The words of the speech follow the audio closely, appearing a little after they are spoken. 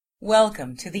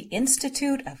Welcome to the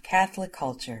Institute of Catholic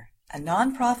Culture, a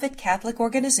nonprofit Catholic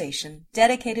organization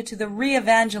dedicated to the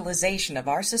re-evangelization of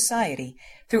our society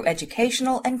through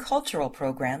educational and cultural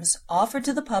programs offered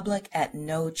to the public at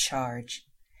no charge.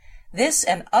 This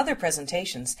and other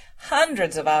presentations,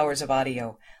 hundreds of hours of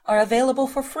audio, are available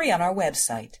for free on our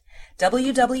website,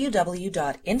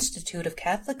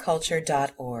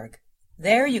 www.instituteofcatholicculture.org.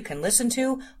 There you can listen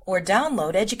to or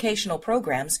download educational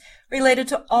programs related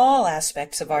to all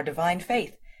aspects of our divine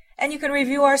faith, and you can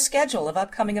review our schedule of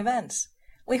upcoming events.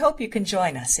 We hope you can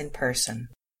join us in person.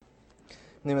 In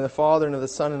the name of the Father, and of the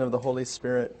Son, and of the Holy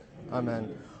Spirit.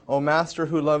 Amen. O Master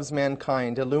who loves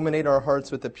mankind, illuminate our hearts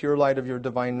with the pure light of your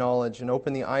divine knowledge, and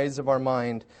open the eyes of our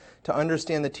mind to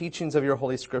understand the teachings of your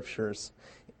holy Scriptures.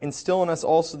 Instill in us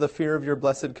also the fear of your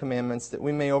blessed commandments, that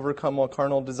we may overcome all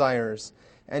carnal desires,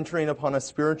 entering upon a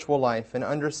spiritual life, and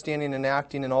understanding and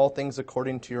acting in all things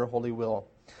according to your holy will.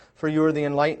 For you are the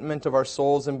enlightenment of our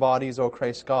souls and bodies, O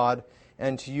Christ God,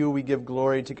 and to you we give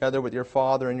glory together with your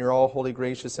Father and your all-holy,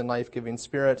 gracious, and life-giving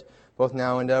Spirit, both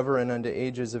now and ever, and unto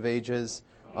ages of ages.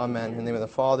 Amen. In the name of the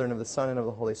Father, and of the Son, and of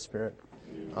the Holy Spirit.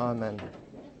 Amen.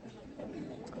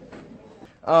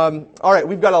 All right,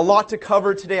 we've got a lot to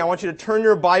cover today. I want you to turn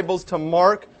your Bibles to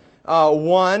Mark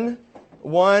 1,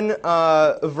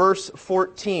 verse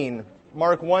 14.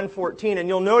 Mark 1:14. And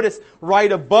you'll notice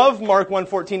right above Mark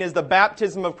 1:14 is the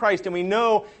baptism of Christ. And we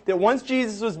know that once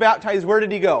Jesus was baptized, where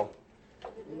did he go?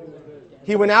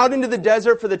 He went out into the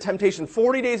desert for the temptation.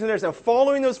 40 days in the desert. Now,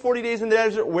 following those 40 days in the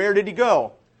desert, where did he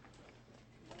go?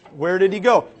 Where did he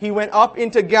go? He went up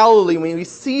into Galilee. We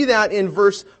see that in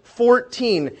verse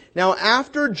 14. Now,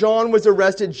 after John was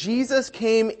arrested, Jesus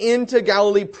came into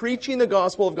Galilee preaching the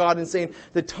gospel of God and saying,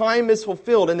 the time is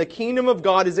fulfilled and the kingdom of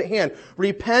God is at hand.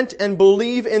 Repent and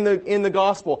believe in the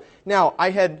gospel. Now,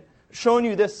 I had shown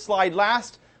you this slide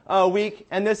last week,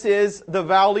 and this is the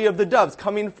Valley of the Doves,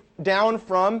 coming down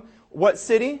from what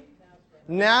city?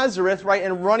 Nazareth, right?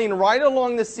 And running right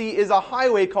along the sea is a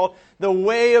highway called the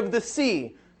Way of the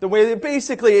Sea. The way that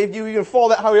basically, if you can follow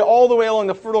that highway all the way along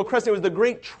the Fertile Crescent, it was the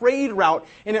great trade route,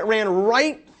 and it ran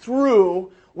right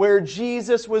through where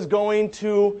Jesus was going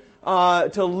to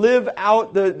live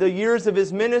out the years of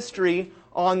his ministry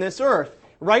on this earth.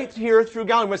 Right here through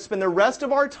Galilee. We're going to spend the rest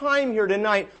of our time here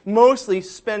tonight, mostly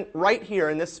spent right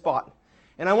here in this spot.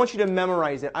 And I want you to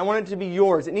memorize it. I want it to be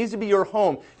yours. It needs to be your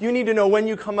home. You need to know when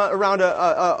you come around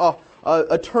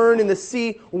a turn in the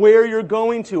sea, where you're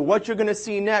going to, what you're going to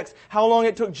see next, how long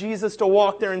it took Jesus to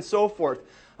walk there, and so forth.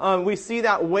 We see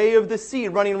that Way of the Sea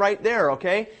running right there,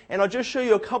 okay? And I'll just show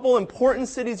you a couple important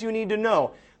cities you need to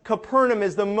know. Capernaum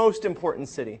is the most important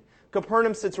city.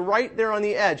 Capernaum sits right there on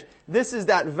the edge. This is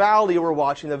that valley we're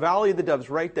watching, the Valley of the Doves,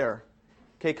 right there.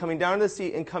 Okay, coming down to the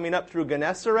sea and coming up through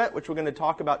Gennesaret, which we're going to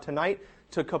talk about tonight,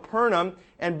 to Capernaum,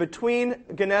 and between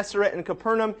Gennesaret and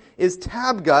Capernaum is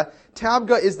Tabgha.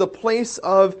 Tabgha is the place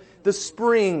of the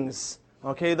springs,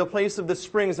 okay, the place of the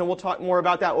springs, and we'll talk more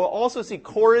about that. We'll also see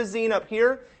Chorazin up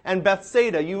here and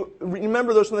Bethsaida. You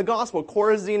remember those from the Gospel,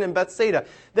 Chorazin and Bethsaida.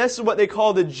 This is what they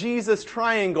call the Jesus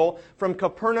Triangle, from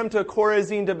Capernaum to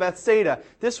Chorazin to Bethsaida.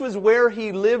 This was where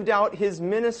he lived out his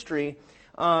ministry,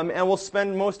 and we'll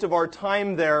spend most of our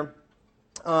time there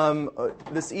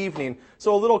this evening.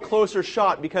 So a little closer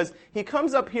shot, because he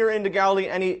comes up here into Galilee,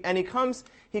 and he comes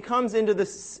into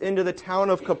the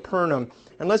town of Capernaum.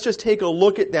 And let's just take a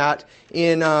look at that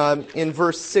in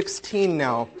verse 16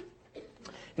 now.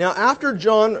 Now after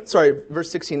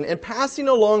verse 16, and passing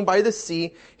along by the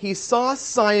sea, he saw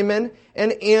Simon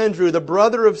and Andrew, the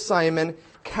brother of Simon,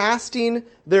 casting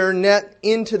their net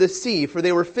into the sea, for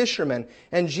they were fishermen.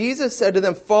 And Jesus said to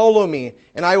them, follow me,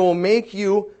 and I will make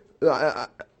you I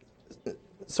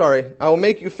will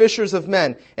make you fishers of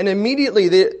men. And immediately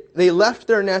they left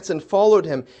their nets and followed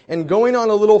him. And going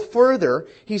on a little further,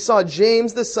 he saw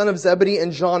James the son of Zebedee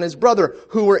and John his brother,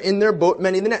 who were in their boat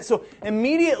mending the net. So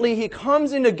immediately he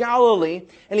comes into Galilee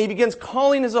and he begins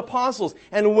calling his apostles.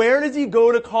 And where does he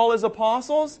go to call his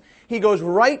apostles? He goes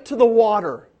right to the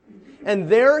water. And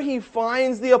there he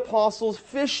finds the apostles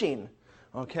fishing.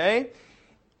 Okay?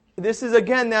 This is,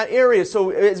 again, that area. So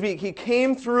he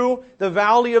came through the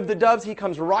Valley of the Doves. He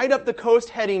comes right up the coast,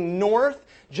 heading north.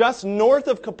 Just north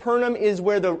of Capernaum is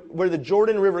where the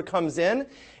Jordan River comes in.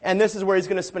 And this is where he's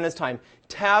going to spend his time.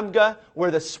 Tabgha,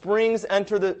 where the springs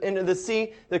enter into the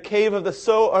sea. The cove of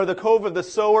the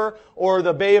Sower, or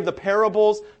the Bay of the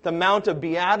Parables. The Mount of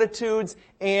Beatitudes,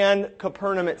 and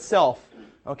Capernaum itself.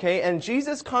 Okay, and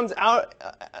Jesus comes out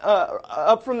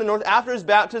up from the north after his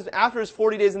baptism, after his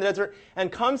 40 days in the desert, and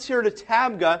comes here to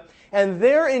Tabgha. And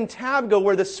there in Tabgha,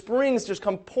 where the springs just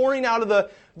come pouring out of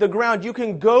the ground, you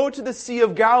can go to the Sea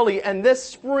of Galilee, and this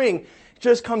spring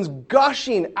just comes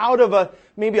gushing out of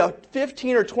maybe a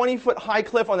 15 or 20 foot high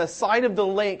cliff on the side of the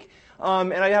lake.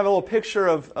 And I have a little picture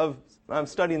of I'm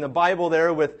studying the Bible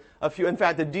there with a few. In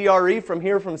fact, the DRE from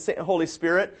here, from Holy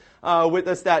Spirit, with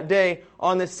us that day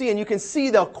on the sea. And you can see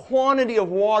the quantity of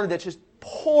water that's just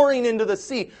pouring into the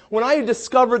sea. When I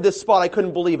discovered this spot, I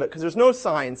couldn't believe it because there's no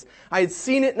signs. I had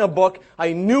seen it in a book.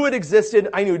 I knew it existed.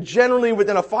 I knew generally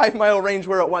within a 5-mile range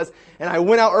where it was. And I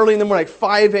went out early in the morning, like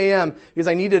 5 a.m., because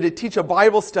I needed to teach a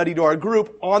Bible study to our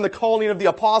group on the calling of the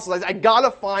apostles. I said, I got to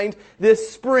find this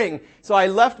spring. So I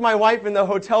left my wife in the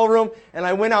hotel room, and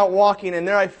I went out walking, and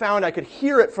there I found I could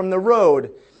hear it from the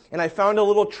road. And I found a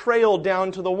little trail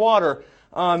down to the water.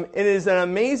 It is an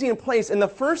amazing place. And the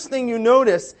first thing you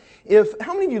notice,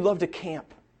 how many of you love to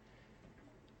camp?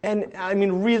 And I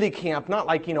mean really camp, not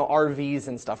like, RVs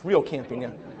and stuff, real camping.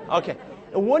 Yeah. Okay.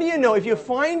 And what do you know? If you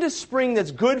find a spring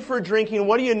that's good for drinking,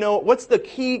 what do you know? What's the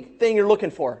key thing you're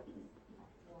looking for?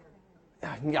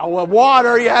 Yeah, well,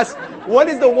 water, yes. What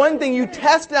is the one thing you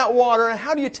test that water, and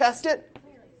how do you test it?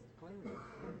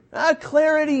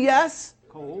 Clarity, yes.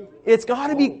 Cold. It's got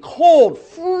to be cold,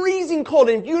 freezing cold.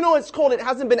 And if you know it's cold, it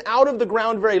hasn't been out of the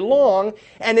ground very long.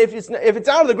 And if it's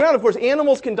out of the ground, of course,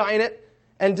 animals can die in it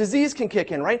and disease can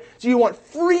kick in, right? So you want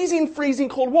freezing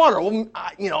cold water. Well,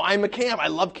 I'm a camp. I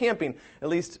love camping. At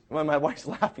least when my wife's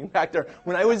laughing back there.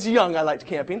 When I was young, I liked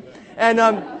camping. And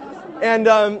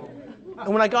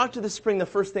when I got to the spring, the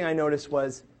first thing I noticed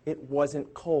was it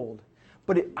wasn't cold.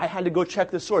 But I had to go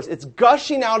check the source. It's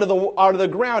gushing out of the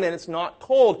ground, and it's not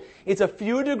cold. It's a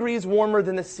few degrees warmer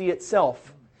than the sea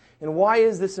itself. And why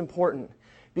is this important?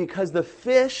 Because the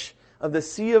fish of the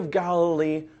Sea of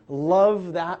Galilee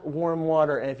love that warm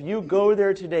water. And if you go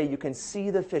there today, you can see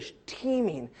the fish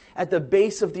teeming at the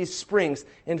base of these springs.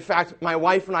 In fact, my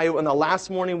wife and I, on the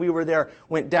last morning we were there,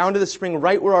 went down to the spring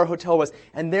right where our hotel was.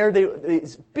 And there,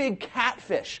 these big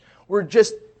catfish were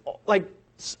just like,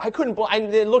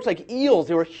 they looked like eels.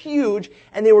 They were huge,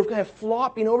 and they were kind of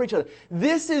flopping over each other.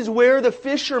 This is where the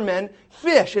fishermen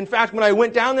fish. In fact, when I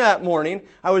went down that morning,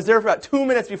 I was there for about 2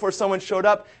 minutes before someone showed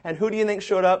up. And who do you think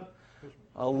showed up?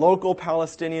 A local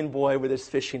Palestinian boy with his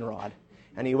fishing rod.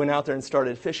 And he went out there and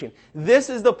started fishing. This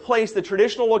is the place, the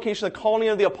traditional location, the colony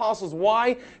of the apostles.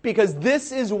 Why? Because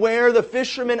this is where the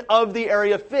fishermen of the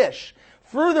area fish.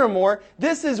 Furthermore,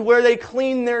 this is where they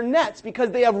clean their nets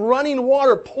because they have running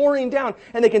water pouring down,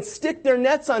 and they can stick their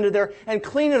nets under there and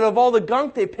clean it of all the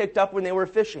gunk they picked up when they were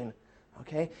fishing.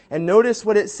 Okay? And notice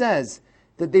what it says,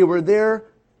 that they were there,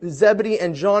 Zebedee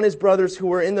and John, his brothers, who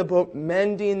were in the boat,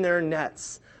 mending their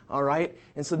nets. All right?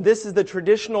 And so this is the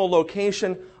traditional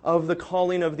location of the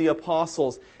calling of the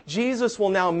apostles. Jesus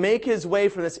will now make his way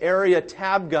from this area,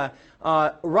 Tabgha,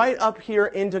 right up here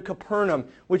into Capernaum,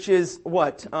 which is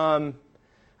what?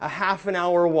 A half an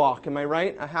hour walk. Am I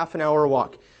right? A half an hour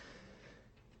walk.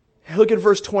 Look at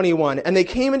verse 21. And they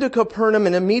came into Capernaum,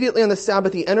 and immediately on the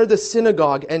Sabbath he entered the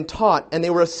synagogue and taught, and they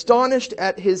were astonished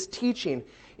at his teaching.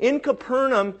 In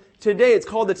Capernaum today, it's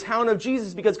called the town of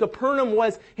Jesus because Capernaum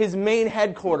was his main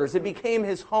headquarters. It became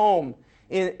his home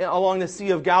along the Sea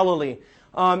of Galilee.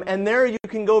 And there you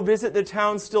can go visit the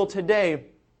town still today.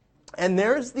 And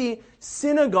there's the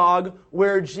synagogue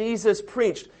where Jesus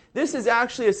preached. This is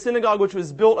actually a synagogue which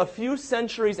was built a few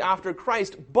centuries after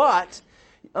Christ, but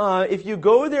if you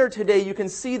go there today, you can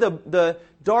see the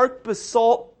dark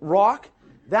basalt rock.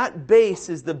 That base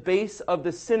is the base of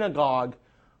the synagogue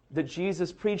that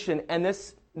Jesus preached in. And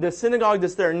the synagogue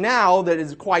that's there now, that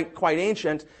is quite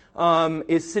ancient,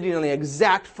 is sitting on the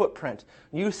exact footprint.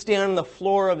 You stand on the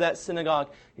floor of that synagogue,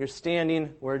 you're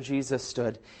standing where Jesus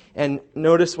stood. And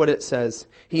notice what it says.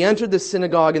 He entered the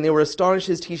synagogue, and they were astonished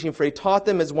at his teaching, for he taught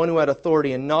them as one who had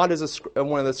authority, and not as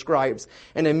one of the scribes.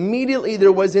 And immediately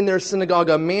there was in their synagogue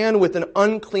a man with an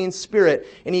unclean spirit,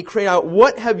 and he cried out,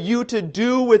 "What have you to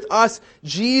do with us,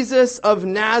 Jesus of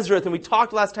Nazareth?" And we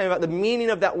talked last time about the meaning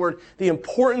of that word, the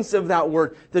importance of that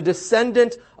word, the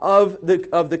descendant of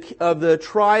the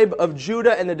tribe of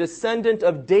Judah and the descendant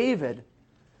of David.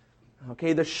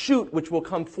 Okay, the shoot which will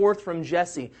come forth from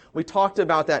Jesse. We talked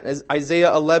about that in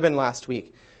Isaiah 11 last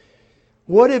week.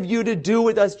 What have you to do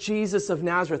with us, Jesus of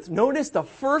Nazareth? Notice the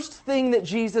first thing that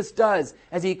Jesus does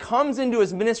as he comes into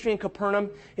his ministry in Capernaum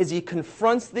is he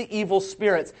confronts the evil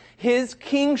spirits. His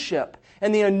kingship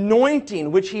and the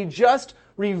anointing which he just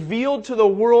revealed to the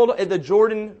world at the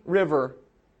Jordan River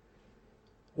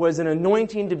was an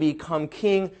anointing to become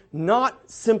king, not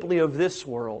simply of this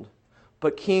world,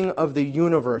 but King of the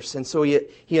universe. And so he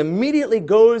immediately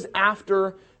goes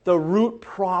after the root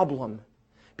problem,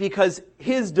 because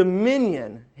his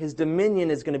dominion is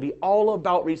going to be all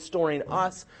about restoring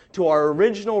us to our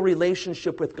original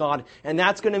relationship with God. And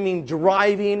that's going to mean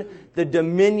driving the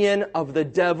dominion of the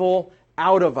devil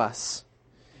out of us.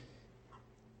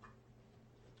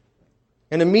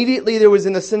 And immediately there was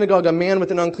in the synagogue a man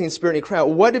with an unclean spirit, and he cried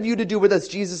out, "What have you to do with us,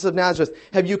 Jesus of Nazareth?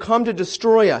 Have you come to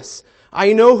destroy us?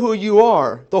 I know who you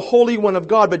are, the Holy One of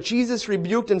God." But Jesus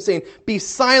rebuked him, saying, "Be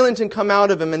silent and come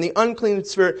out of him." And the unclean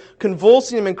spirit,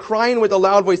 convulsing him and crying with a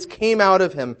loud voice, came out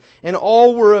of him. And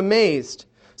all were amazed,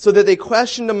 so that they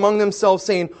questioned among themselves,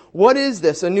 saying, "What is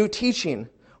this, a new teaching?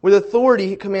 With authority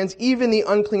he commands even the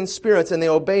unclean spirits, and they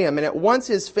obey him." And at once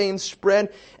his fame spread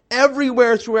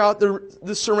everywhere throughout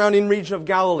the surrounding region of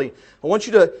Galilee. I want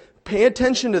you to pay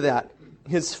attention to that.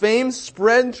 His fame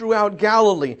spread throughout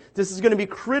Galilee. This is going to be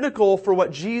critical for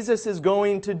what Jesus is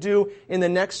going to do in the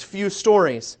next few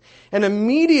stories. And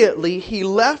immediately he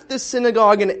left the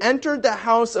synagogue and entered the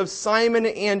house of Simon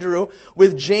and Andrew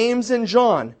with James and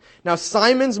John. Now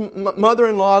Simon's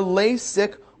mother-in-law lay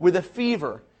sick with a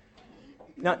fever.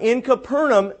 Now in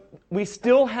Capernaum, we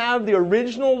still have the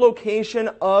original location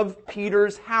of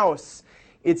Peter's house.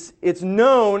 It's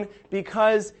known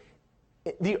because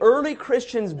the early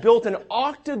Christians built an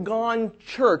octagon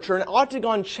church or an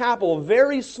octagon chapel,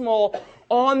 very small,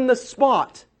 on the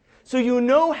spot. So you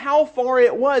know how far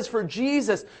it was for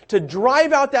Jesus to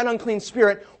drive out that unclean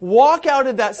spirit, walk out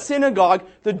of that synagogue.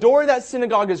 The door of that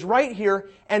synagogue is right here,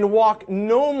 and walk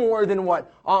no more than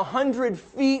 100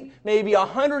 feet, maybe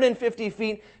 150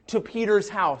 feet to Peter's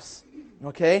house.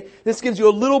 Okay? This gives you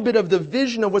a little bit of the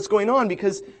vision of what's going on,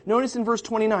 because notice in verse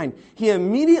 29, he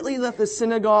immediately left the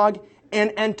synagogue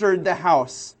and entered the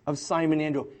house of Simon and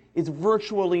Andrew. It's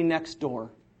virtually next door.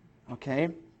 Okay?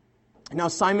 Now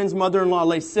Simon's mother-in-law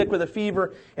lay sick with a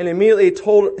fever, and immediately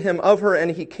told him of her, and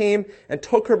he came and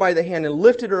took her by the hand and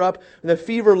lifted her up, and the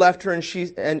fever left her, and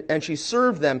she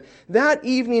served them. That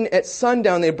evening at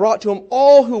sundown they brought to him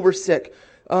all who were sick,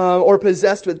 or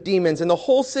possessed with demons. And the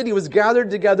whole city was gathered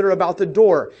together about the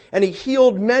door. And he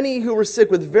healed many who were sick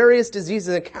with various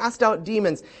diseases and cast out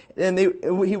demons. And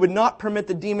he would not permit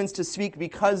the demons to speak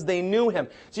because they knew him.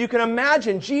 So you can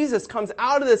imagine Jesus comes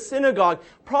out of the synagogue,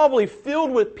 probably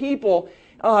filled with people,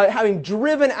 having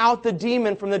driven out the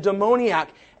demon from the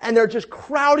demoniac. And they're just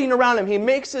crowding around him. He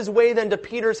makes his way then to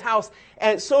Peter's house,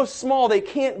 and it's so small they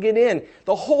can't get in.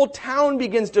 The whole town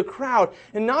begins to crowd.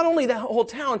 And not only the whole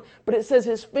town, but it says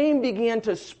his fame began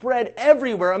to spread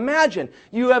everywhere. Imagine,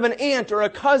 you have an aunt or a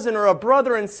cousin or a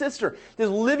brother and sister that's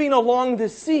living along the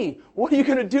sea. What are you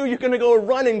going to do? You're going to go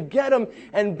run and get them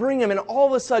and bring them. And all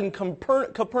of a sudden,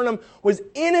 Capernaum was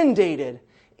inundated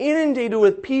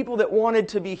with people that wanted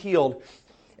to be healed.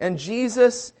 And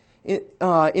Jesus,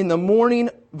 in the morning,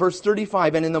 verse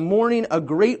 35, and in the morning, a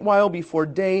great while before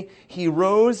day, he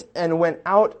rose and went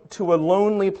out to a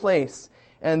lonely place.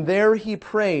 And there he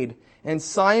prayed. And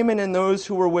Simon and those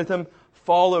who were with him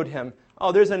followed him.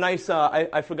 Oh, there's a nice,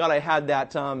 I forgot I had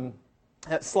that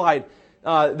slide.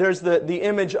 There's the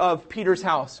image of Peter's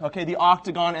house, okay, the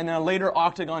octagon, and then a later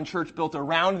octagon church built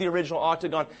around the original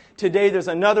octagon. Today there's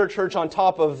another church on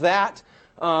top of that,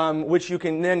 which you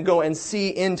can then go and see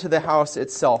into the house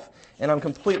itself. And I'm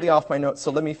completely off my notes, so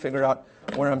let me figure out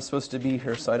where I'm supposed to be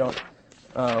here so I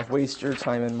don't waste your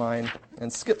time and mine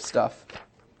and skip stuff.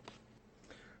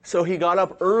 So he got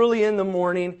up early in the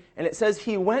morning, and it says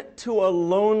he went to a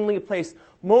lonely place.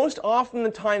 Most often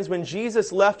the times when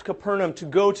Jesus left Capernaum to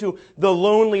go to the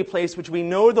lonely place, which we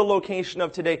know the location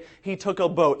of today, he took a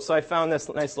boat. So I found this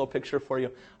nice little picture for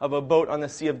you of a boat on the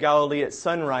Sea of Galilee at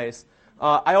sunrise.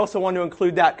 I also want to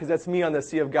include that because that's me on the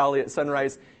Sea of Galilee at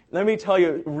sunrise. Let me tell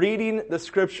you, reading the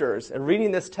scriptures and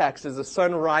reading this text as the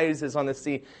sun rises on the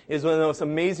sea is one of the most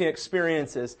amazing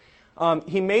experiences.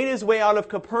 He made his way out of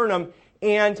Capernaum,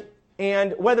 and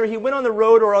whether he went on the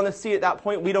road or on the sea at that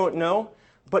point, we don't know,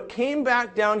 but came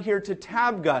back down here to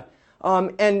Tabgha.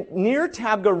 And near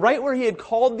Tabgha, right where he had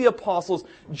called the apostles,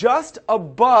 just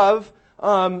above,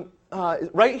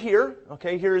 right here,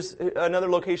 okay, here's another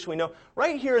location we know.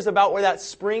 Right here is about where that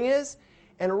spring is,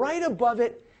 and right above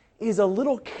it is a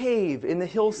little cave in the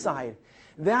hillside.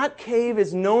 That cave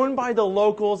is known by the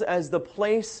locals as the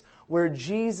place where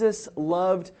Jesus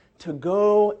loved to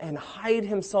go and hide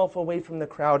himself away from the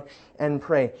crowd and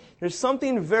pray. There's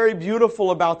something very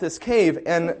beautiful about this cave.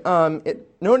 And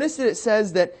notice that it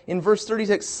says that in verse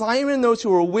 36, Simon and those who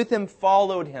were with him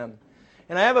followed him.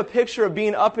 And I have a picture of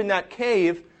being up in that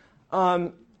cave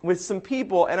with some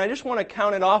people, and I just want to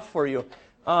count it off for you.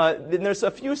 There's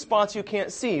a few spots you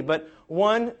can't see, but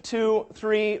 1, 2,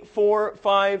 3, 4,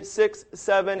 5, 6,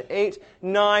 7, 8,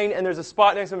 9, and there's a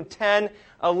spot next to them, 10,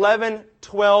 11,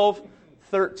 12,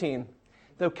 13.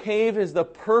 The cave is the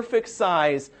perfect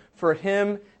size for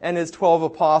him and his 12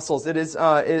 apostles.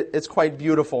 It's quite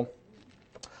beautiful.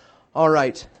 All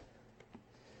right.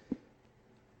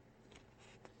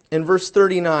 In verse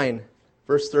 39,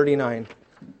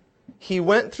 he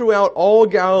went throughout all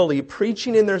Galilee,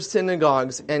 preaching in their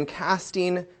synagogues and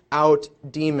casting out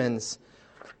demons.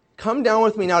 Come down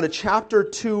with me now to chapter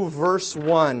 2, verse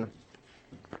 1.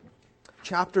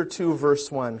 Chapter 2,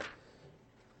 verse 1.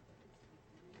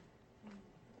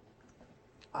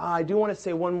 I do want to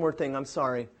say one more thing, I'm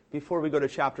sorry, before we go to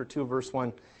chapter 2, verse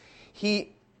 1.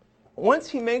 Once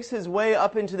he makes his way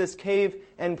up into this cave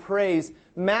and prays,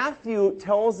 Matthew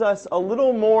tells us a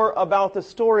little more about the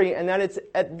story, and that it's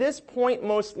at this point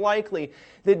most likely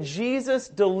that Jesus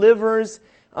delivers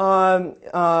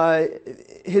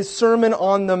his Sermon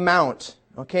on the Mount.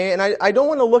 Okay, and I don't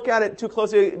want to look at it too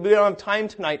closely. We don't have time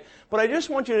tonight. But I just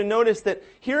want you to notice that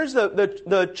here's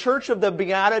the Church of the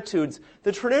Beatitudes.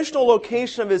 The traditional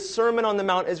location of his Sermon on the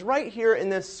Mount is right here in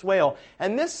this swale.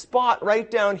 And this spot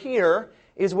right down here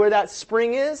is where that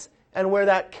spring is and where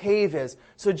that cave is.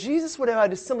 So Jesus would have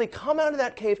had to simply come out of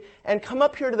that cave and come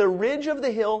up here to the ridge of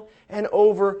the hill and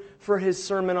over for his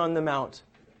Sermon on the Mount.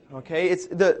 Okay,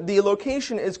 the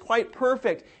location is quite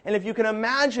perfect. And if you can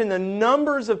imagine the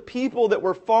numbers of people that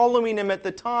were following him at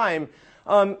the time,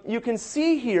 you can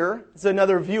see here, it's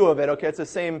another view of it. Okay, it's the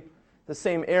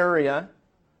same area,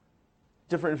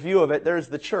 different view of it. There's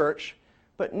the church.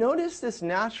 But notice this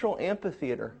natural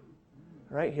amphitheater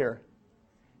right here.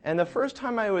 And the first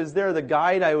time I was there, the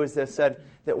guide I was there said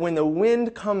that when the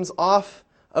wind comes off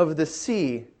of the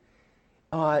sea,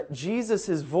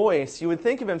 Jesus' voice, you would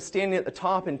think of him standing at the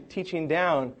top and teaching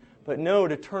down, but no,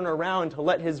 to turn around, to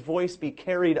let his voice be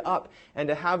carried up, and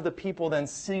to have the people then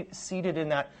seated in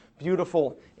that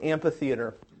beautiful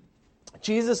amphitheater.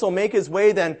 Jesus will make his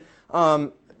way then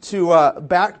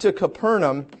back to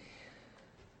Capernaum.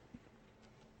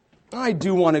 I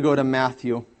do want to go to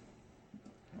Matthew.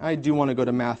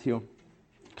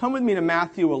 Come with me to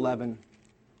Matthew 11.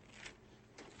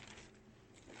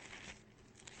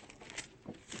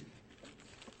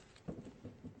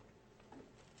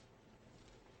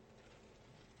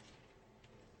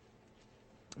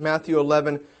 Matthew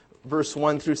 11, verse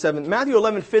 1 through 7. Matthew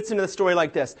 11 fits into the story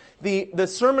like this. The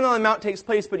Sermon on the Mount takes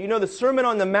place, but you know the Sermon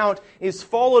on the Mount is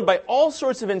followed by all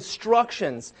sorts of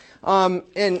instructions. And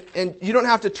you don't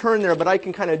have to turn there, but I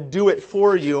can kind of do it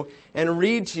for you and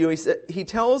read to you. He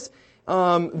tells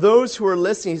those who are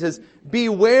listening, he says,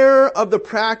 beware of the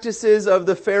practices of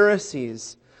the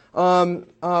Pharisees.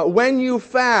 When you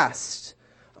fast,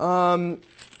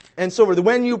 and so forth.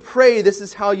 When you pray, this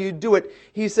is how you do it.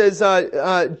 He says,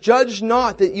 judge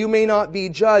not that you may not be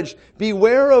judged.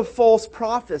 Beware of false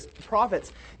prophets.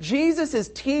 Jesus is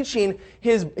teaching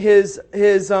his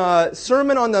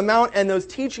Sermon on the Mount and those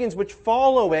teachings which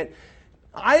follow it,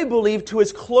 I believe, to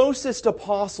his closest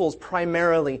apostles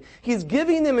primarily. He's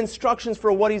giving them instructions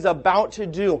for what he's about to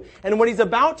do. And what he's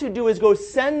about to do is go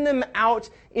send them out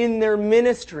in their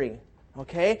ministry.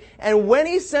 Okay? And when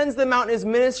he sends them out in his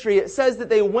ministry, it says that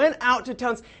they went out to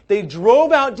towns, they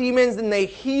drove out demons, and they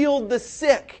healed the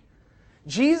sick.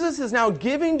 Jesus is now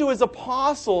giving to his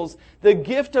apostles the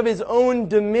gift of his own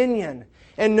dominion.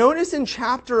 And notice in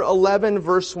chapter 11,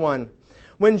 verse 1,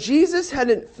 when Jesus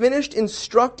had finished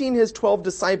instructing his 12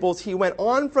 disciples, he went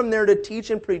on from there to teach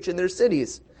and preach in their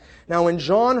cities. Now when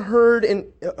John heard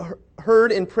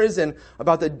in prison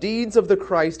about the deeds of the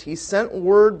Christ, he sent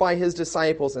word by his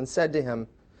disciples and said to him,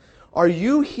 are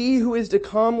you he who is to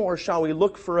come, or shall we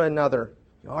look for another?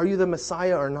 Are you the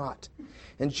Messiah or not?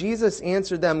 And Jesus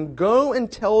answered them, go and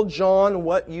tell John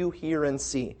what you hear and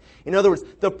see. In other words,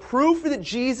 the proof that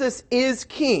Jesus is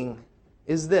king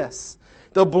is this.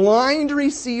 The blind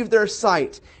receive their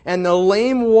sight, and the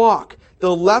lame walk.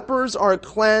 The lepers are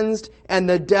cleansed, and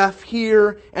the deaf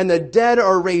hear, and the dead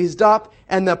are raised up,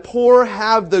 and the poor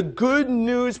have the good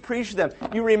news preached to them.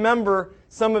 You remember,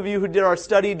 some of you who did our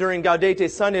study during Gaudete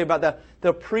Sunday, about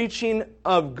the preaching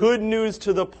of good news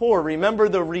to the poor. Remember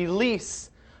the release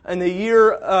in the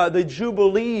year, the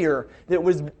Jubilee year, that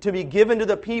was to be given to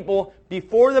the people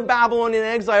before the Babylonian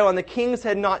exile, and the kings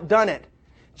had not done it.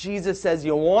 Jesus says,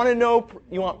 you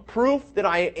want proof that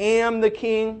I am the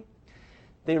king?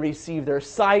 They receive their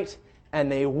sight,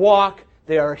 and they walk.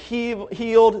 They are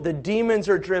healed. The demons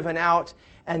are driven out,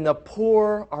 and the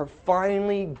poor are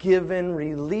finally given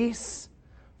release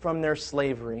from their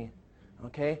slavery.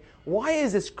 Okay? Why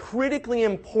is this critically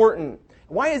important?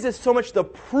 Why is this so much the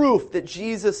proof that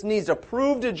Jesus needs to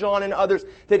prove to John and others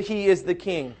that he is the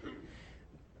king?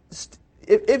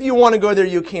 If you want to go there,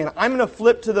 you can. I'm going to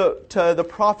flip to the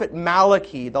prophet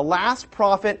Malachi, the last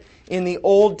prophet in the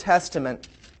Old Testament.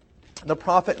 The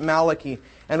prophet Malachi.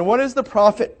 And what does the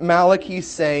prophet Malachi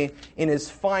say in his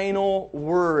final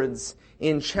words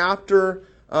in chapter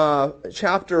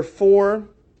 4?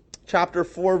 Chapter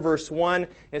 4, verse 1.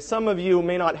 And some of you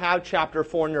may not have chapter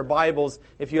 4 in your Bibles.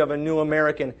 If you have a New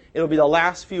American, it'll be the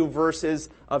last few verses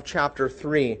of chapter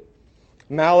 3.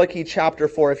 Malachi chapter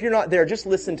 4. If you're not there, just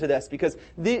listen to this, because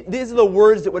these are the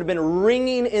words that would have been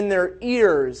ringing in their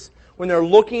ears when they're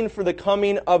looking for the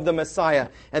coming of the Messiah.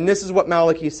 And this is what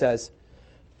Malachi says.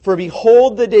 For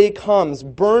behold, the day comes,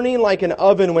 burning like an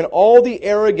oven, when all the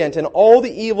arrogant and all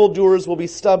the evildoers will be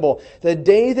stubble. The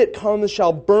day that comes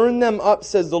shall burn them up,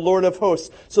 says the Lord of hosts,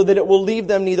 so that it will leave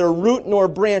them neither root nor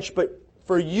branch. But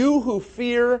for you who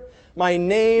fear my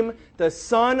name, the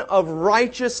Son of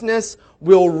Righteousness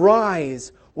will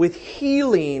rise with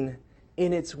healing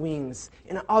in its wings.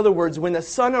 In other words, when the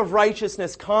Son of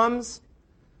Righteousness comes,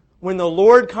 when the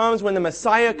Lord comes, when the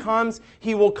Messiah comes,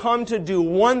 He will come to do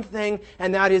one thing,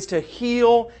 and that is to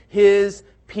heal His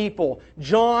people.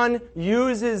 John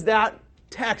uses that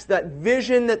text, that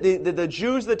vision that the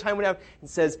Jews of the time would have, and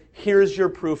says, here's your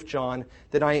proof, John,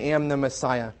 that I am the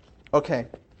Messiah. Okay.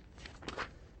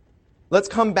 Let's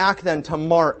come back then to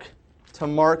Mark. To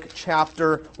Mark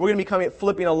chapter. We're going to be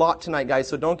flipping a lot tonight, guys,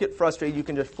 so don't get frustrated. You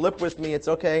can just flip with me. It's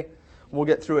okay. We'll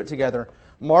get through it together.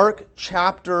 Mark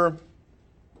chapter...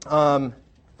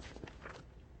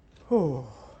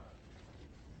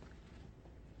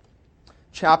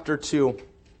 Chapter 2,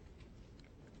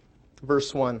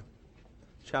 verse 1.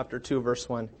 Chapter 2, verse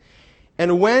 1.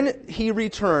 And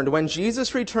when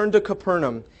Jesus returned to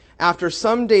Capernaum, after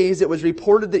some days it was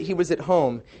reported that he was at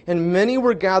home, and many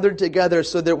were gathered together,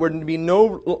 so there would be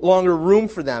no longer room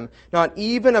for them, not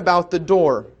even about the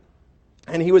door.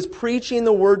 And he was preaching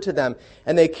the word to them.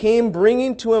 And they came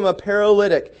bringing to him a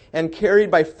paralytic and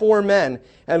carried by 4 men.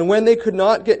 And when they could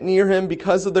not get near him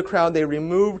because of the crowd, they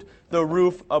removed the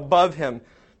roof above him.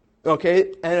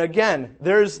 Okay, and again,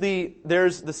 there's the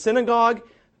synagogue,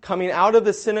 coming out of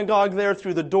the synagogue there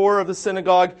through the door of the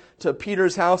synagogue to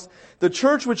Peter's house. The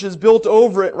church which is built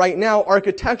over it right now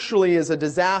architecturally is a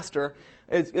disaster.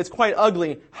 It's quite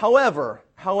ugly. However,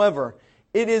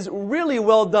 it is really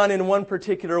well done in one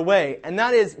particular way, and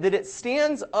that is that it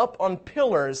stands up on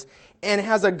pillars and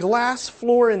has a glass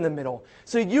floor in the middle.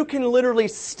 So you can literally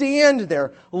stand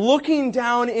there looking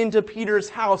down into Peter's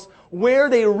house where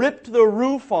they ripped the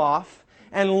roof off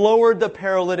and lowered the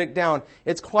paralytic down.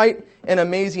 It's quite an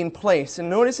amazing place. And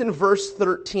notice in verse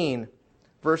 13,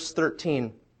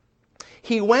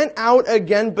 he went out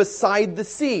again beside the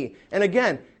sea. And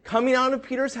again, coming out of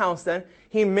Peter's house then,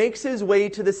 he makes his way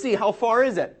to the sea. How far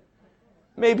is it?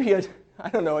 Maybe a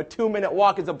 2-minute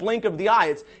walk. It's a blink of the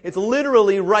eye. It's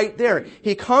literally right there.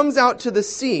 He comes out to the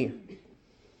sea.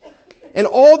 And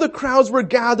all the crowds were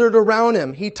gathered around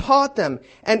him. He taught them.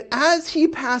 And as he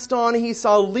passed on, he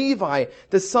saw Levi,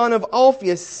 the son of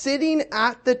Alphaeus, sitting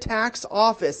at the tax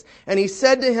office. And he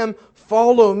said to him,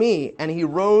 "Follow me." And he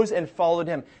rose and followed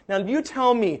him. Now you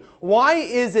tell me, why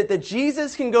is it that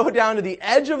Jesus can go down to the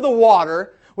edge of the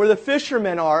water where the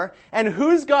fishermen are, and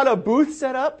who's got a booth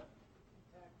set up?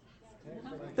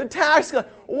 The tax collector.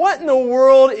 What in the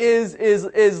world is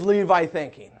Levi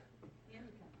thinking?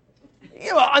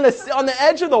 You know, on the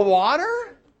edge of the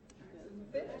water?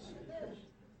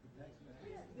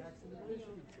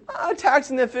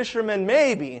 Taxing the fishermen,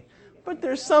 maybe. But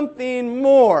there's something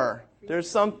more. There's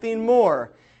something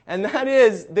more. And that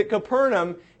is that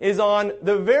Capernaum is on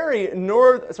the very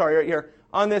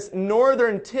on this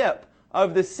northern tip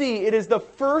of the sea. It is the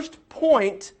first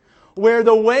point where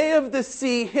the way of the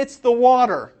sea hits the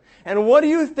water. And what do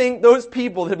you think those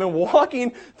people that have been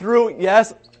walking through,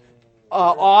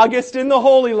 August in the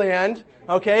Holy Land,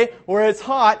 okay, where it's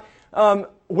hot,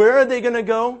 where are they going to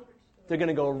go? They're going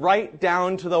to go right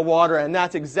down to the water. And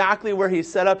that's exactly where he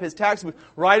set up his tax booth,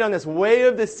 right on this way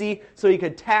of the sea, so he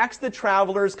could tax the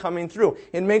travelers coming through.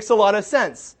 It makes a lot of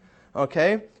sense.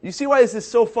 Okay? You see why this is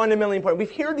so fundamentally important.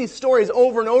 We've heard these stories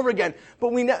over and over again,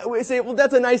 but we say, well,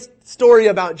 that's a nice story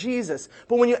about Jesus.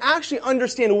 But when you actually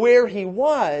understand where he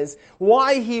was,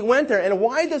 why he went there, and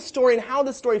why the story and how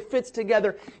the story fits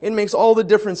together, it makes all the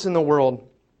difference in the world.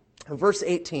 Verse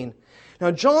 18.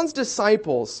 Now, John's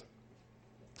disciples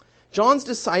John's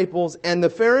disciples and the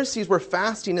Pharisees were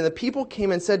fasting, and the people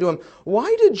came and said to him,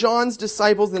 "Why did John's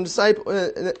disciples and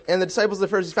the disciples of the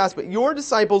Pharisees fast, but your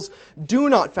disciples do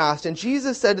not fast?" And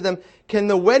Jesus said to them, "Can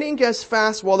the wedding guests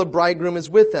fast while the bridegroom is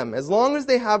with them? As long as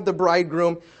they have the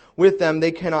bridegroom with them,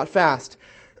 they cannot fast.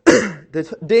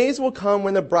 The days will come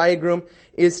when the bridegroom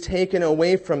is taken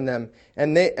away from them,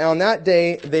 and on that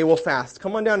day they will fast."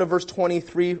 Come on down to verse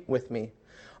 23 with me.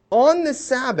 On the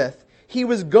Sabbath, he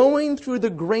was going through the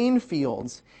grain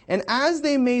fields, and as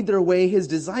they made their way, his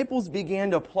disciples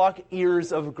began to pluck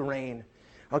ears of grain.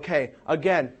 Okay,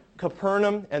 again,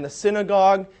 Capernaum and the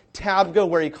synagogue, Tabgha,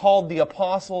 where he called the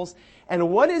apostles. And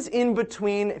what is in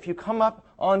between, if you come up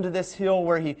onto this hill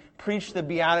where he preached the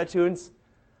Beatitudes?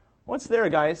 What's there,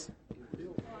 guys?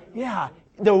 Yeah,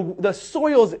 the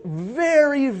soil's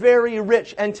very, very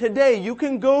rich. And today you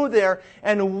can go there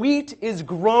and wheat is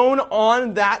grown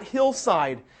on that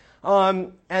hillside.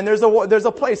 And there's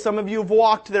a place, some of you have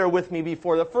walked there with me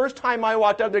before. The first time I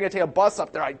walked up, they're going to take a bus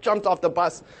up there. I jumped off the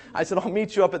bus. I said, "I'll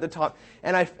meet you up at the top."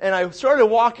 And I started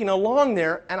walking along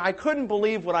there, and I couldn't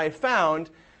believe what I found,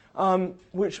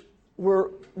 which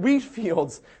were wheat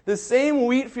fields. The same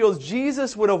wheat fields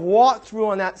Jesus would have walked through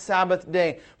on that Sabbath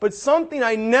day. But something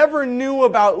I never knew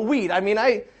about wheat. I mean,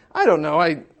 I don't know.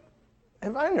 I've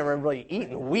never really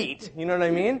eaten wheat, you know what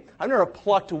I mean? I've never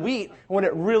plucked wheat, what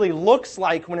it really looks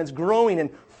like when it's growing in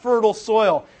fertile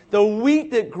soil. The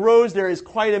wheat that grows there is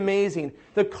quite amazing.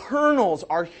 The kernels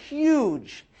are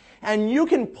huge. And you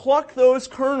can pluck those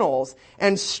kernels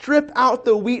and strip out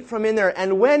the wheat from in there.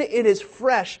 And when it is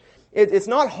fresh, it's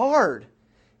not hard.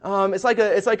 It's like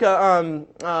a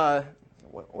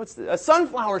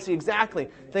sunflower seed, exactly.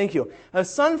 Thank you. A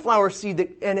sunflower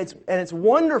seed, and it's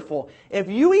wonderful. If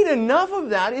you eat enough of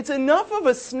that, it's enough of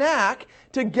a snack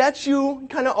to get you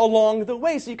kind of along the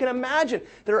way. So you can imagine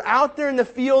they're out there in the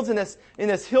fields in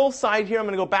this hillside here. I'm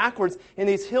going to go backwards in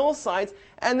these hillsides,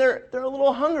 and they're a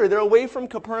little hungry. They're away from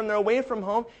Capernaum. They're away from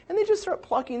home, and they just start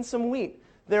plucking some wheat.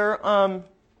 They're on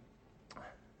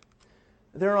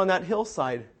that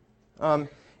hillside.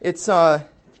 It's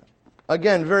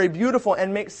again, very beautiful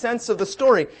and makes sense of the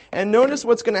story. And notice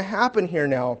what's going to happen here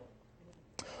now.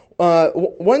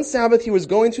 One Sabbath he was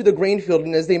going through the grain field,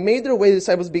 and as they made their way, the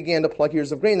disciples began to pluck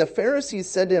ears of grain. The Pharisees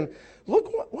said to him,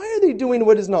 "Look, why are they doing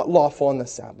what is not lawful on the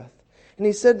Sabbath?" And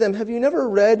he said to them, "Have you never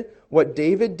read what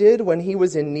David did when he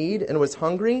was in need and was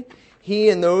hungry? He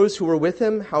and those who were with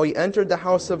him, how he entered the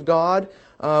house of God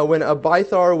when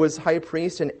Abiathar was high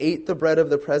priest and ate the bread of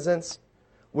the presence,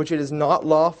 which it is not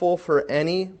lawful for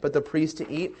any but the priest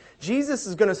to eat." Jesus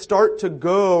is going to start to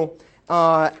go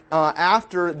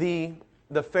after the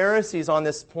Pharisees on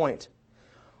this point.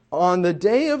 On the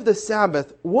day of the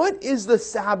Sabbath, what is the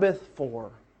Sabbath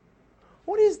for?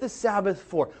 What is the Sabbath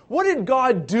for? What did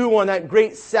God do on that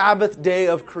great Sabbath day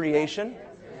of creation?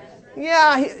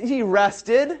 Yeah, he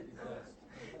rested.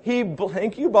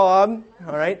 Thank you, Bob.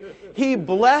 All right. He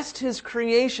blessed his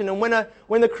creation. And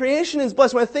when the creation is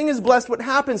blessed, when a thing is blessed, what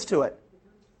happens to it?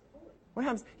 What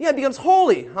happens? Yeah, it becomes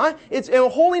holy. Huh?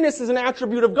 Holiness is an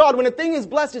attribute of God. When a thing is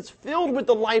blessed, it's filled with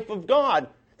the life of God.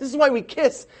 This is why we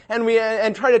kiss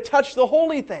and try to touch the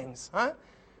holy things. Huh?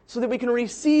 So that we can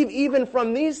receive even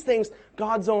from these things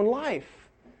God's own life.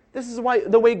 This is why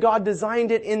the way God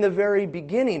designed it in the very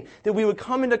beginning, that we would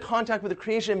come into contact with the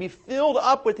creation and be filled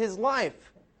up with His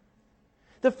life.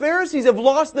 The Pharisees have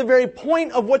lost the very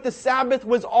point of what the Sabbath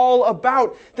was all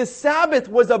about. The Sabbath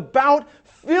was about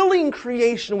filling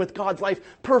creation with God's life,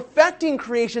 perfecting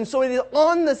creation. So it is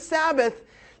on the Sabbath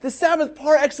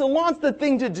par excellence, the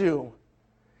thing to do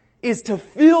is to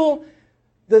fill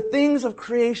the things of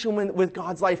creation with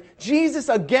God's life. Jesus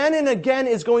again and again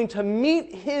is going to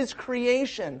meet His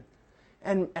creation.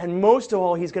 And most of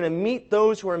all, He's going to meet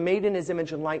those who are made in His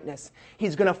image and likeness.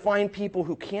 He's going to find people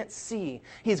who can't see.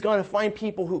 He's going to find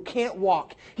people who can't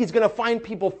walk. He's going to find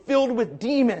people filled with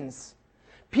demons.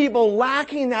 People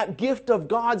lacking that gift of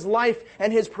God's life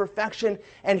and His perfection.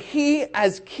 And He,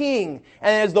 as King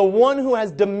and as the one who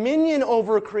has dominion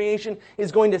over creation,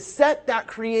 is going to set that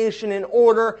creation in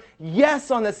order,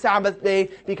 yes, on the Sabbath day,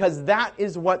 because that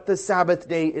is what the Sabbath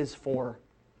day is for.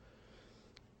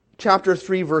 Chapter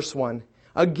 3, verse 1.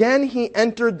 Again, he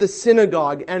entered the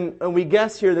synagogue, and we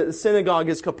guess here that the synagogue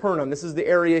is Capernaum. This is the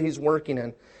area he's working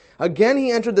in. Again,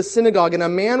 he entered the synagogue, and a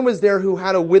man was there who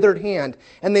had a withered hand,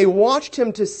 and they watched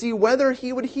him to see whether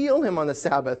he would heal him on the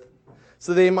Sabbath,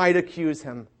 so they might accuse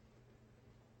him.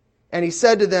 And he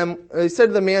said to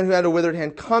the man who had a withered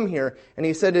hand, "Come here." And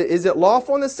he said, "Is it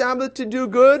lawful on the Sabbath to do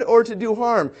good or to do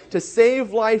harm, to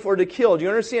save life or to kill?" Do you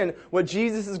understand what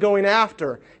Jesus is going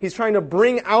after? He's trying to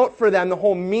bring out for them the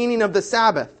whole meaning of the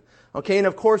Sabbath. Okay, and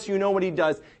of course you know what he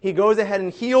does. He goes ahead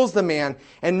and heals the man.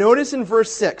 And notice in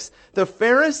verse 6, the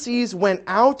Pharisees went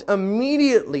out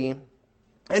immediately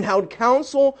and held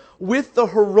counsel with the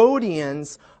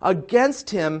Herodians against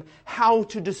him, how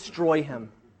to destroy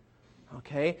him.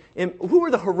 Okay, and who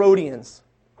are the Herodians?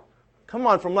 Come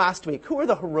on, from last week. Who are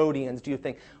the Herodians, do you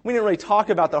think? We didn't really talk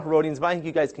about the Herodians, but I think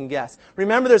you guys can guess.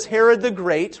 Remember, there's Herod the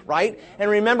Great, right?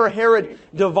 And remember, Herod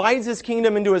divides his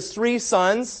kingdom into his 3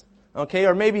 sons, okay,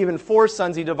 or maybe even 4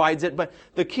 sons he divides it. But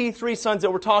the key 3 sons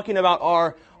that we're talking about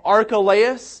are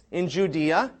Archelaus in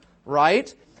Judea,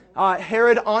 right?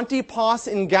 Herod Antipas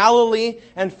in Galilee,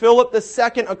 and Philip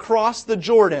II across the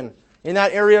Jordan, in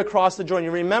that area across the Jordan.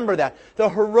 You remember that. The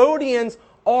Herodians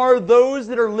are those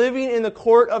that are living in the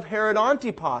court of Herod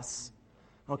Antipas.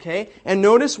 Okay? And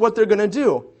notice what they're going to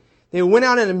do. They went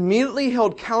out and immediately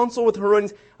held counsel with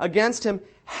Herodians against him,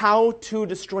 how to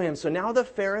destroy him. So now the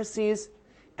Pharisees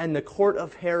and the court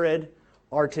of Herod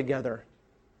are together.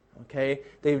 Okay?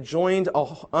 They've joined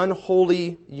an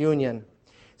unholy union.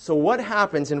 So what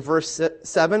happens in verse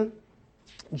 7?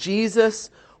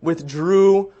 Jesus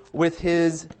withdrew with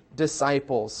his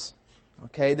disciples.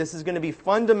 Okay, this is going to be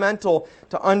fundamental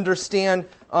to understand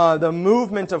the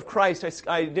movement of Christ.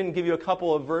 I didn't give you a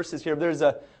couple of verses here. There's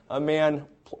a man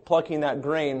plucking that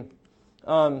grain.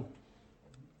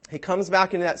 He comes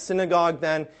back into that synagogue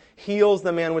then, heals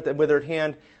the man with the withered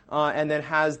hand, and then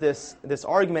has this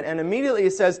argument. And immediately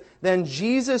it says, then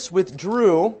Jesus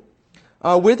withdrew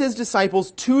with his disciples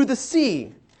to the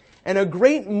sea, and a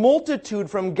great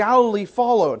multitude from Galilee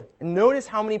followed. And notice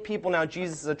how many people now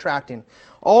Jesus is attracting.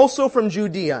 Also from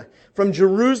Judea, from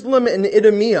Jerusalem and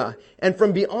Idumea, and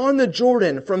from beyond the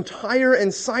Jordan, from Tyre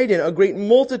and Sidon, a great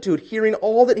multitude, hearing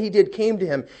all that he did, came to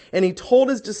him. And he told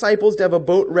his disciples to have a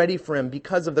boat ready for him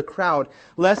because of the crowd,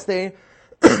 lest they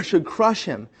should crush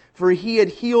him. For he had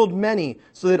healed many,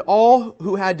 so that all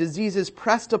who had diseases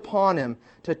pressed upon him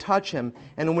to touch him.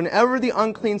 And whenever the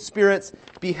unclean spirits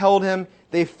beheld him,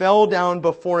 they fell down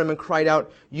before him and cried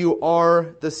out, "You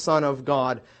are the Son of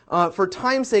God." For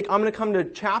time's sake, I'm going to come to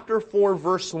chapter 4,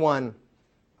 verse 1.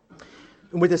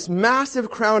 With this massive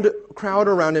crowd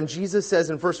around him, Jesus says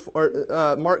in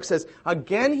Mark says,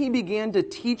 again he began to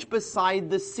teach beside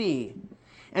the sea,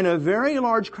 and a very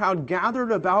large crowd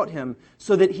gathered about him,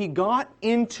 so that he got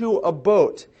into a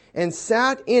boat and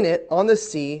sat in it on the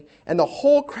sea, and the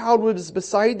whole crowd was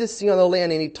beside the sea on the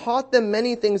land, and he taught them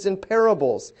many things in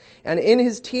parables. And in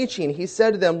his teaching he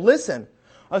said to them, listen,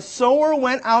 a sower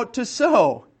went out to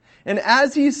sow. And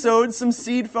as he sowed, some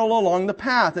seed fell along the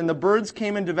path, and the birds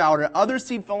came and devoured it. Other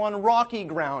seed fell on rocky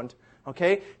ground.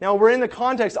 Okay? Now we're in the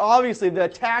context, obviously, the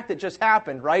attack that just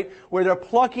happened, right? Where they're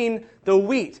plucking the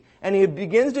wheat. And he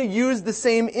begins to use the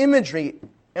same imagery.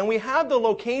 And we have the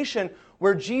location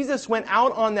where Jesus went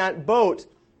out on that boat.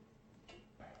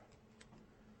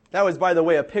 That was, by the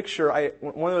way, a picture.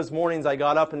 One of those mornings I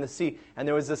got up in the sea, and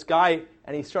there was this guy,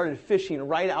 and he started fishing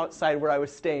right outside where I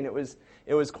was staying. It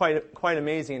was quite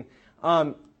amazing.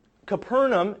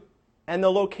 Capernaum and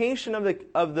the location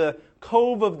of the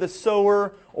Cove of the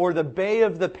Sower, or the Bay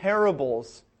of the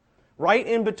Parables, right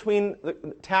in between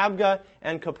Tabgha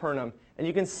and Capernaum. And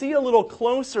you can see a little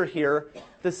closer here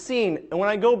the scene. And when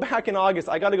I go back in August,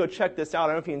 I got to go check this out. I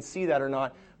don't know if you can see that or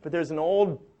not, but there's an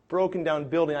old broken down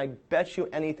building. I bet you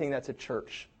anything that's a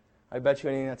church. I bet you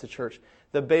anything that's a church.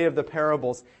 The Bay of the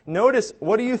Parables. Notice,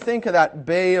 what do you think of that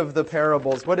Bay of the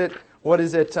Parables? What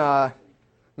does it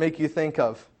make you think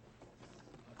of?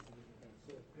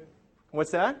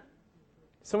 What's that?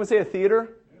 Someone say a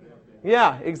theater?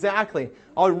 Yeah, exactly.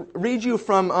 I'll read you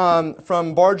from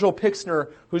Bargel Pixner,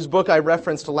 whose book I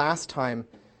referenced last time.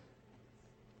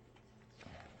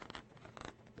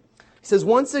 He says,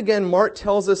 once again, Mark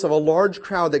tells us of a large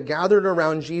crowd that gathered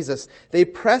around Jesus. They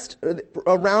pressed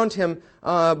around him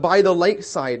by the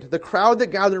lakeside. The crowd that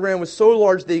gathered around was so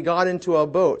large they got into a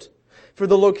boat. For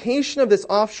the location of this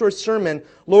offshore sermon,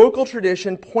 local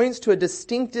tradition points to a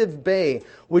distinctive bay,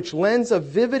 which lends a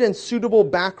vivid and suitable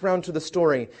background to the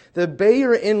story. The bay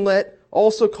or inlet,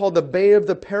 also called the Bay of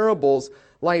the Parables,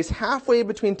 lies halfway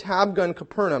between Tabgha and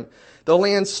Capernaum. The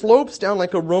land slopes down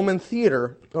like a Roman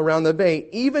theater around the bay.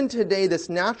 Even today, this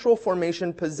natural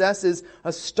formation possesses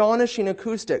astonishing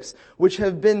acoustics, which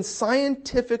have been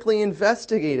scientifically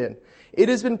investigated. It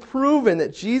has been proven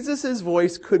that Jesus'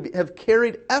 voice could have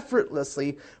carried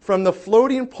effortlessly from the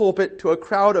floating pulpit to a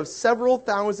crowd of several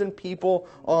thousand people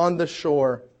on the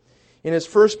shore. In his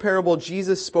first parable,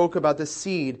 Jesus spoke about the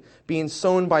seed being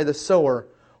sown by the sower.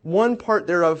 One part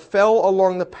thereof fell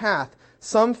along the path.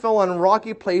 Some fell on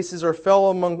rocky places or fell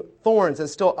among thorns, and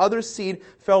still other seed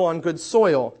fell on good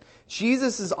soil.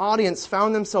 Jesus' audience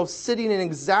found themselves sitting in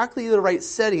exactly the right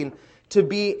setting to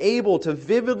be able to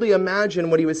vividly imagine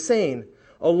what he was saying.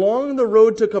 Along the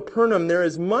road to Capernaum, there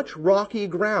is much rocky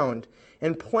ground,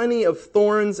 and plenty of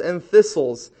thorns and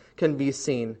thistles can be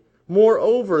seen.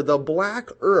 Moreover, the black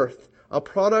earth, a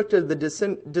product of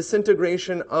the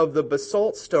disintegration of the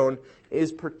basalt stone,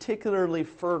 is particularly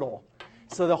fertile.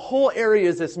 So the whole area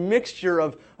is this mixture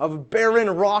of barren,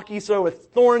 rocky soil with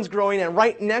thorns growing, and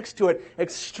right next to it,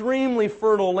 extremely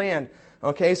fertile land.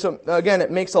 Okay, so again, it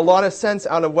makes a lot of sense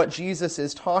out of what Jesus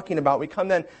is talking about. We come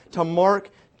then to Mark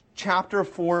chapter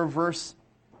 4, verse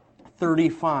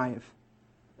 35.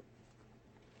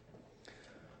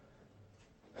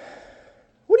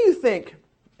 What do you think,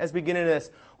 as we get into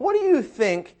this, what do you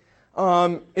think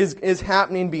is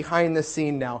happening behind the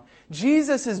scene now?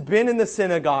 Jesus has been in the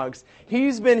synagogues.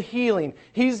 He's been healing.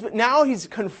 Now he's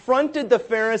confronted the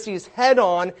Pharisees head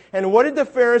on. And what did the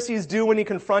Pharisees do when he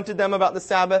confronted them about the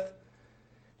Sabbath?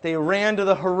 They ran to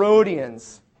the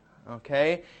Herodians.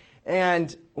 Okay?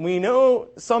 And we know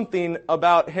something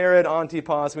about Herod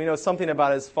Antipas. We know something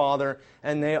about his father.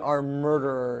 And they are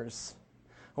murderers.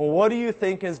 What do you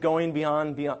think is going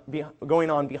on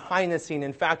behind the scene?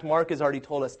 In fact, Mark has already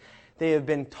told us they have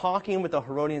been talking with the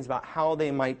Herodians about how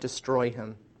they might destroy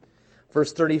him.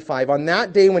 Verse 35, on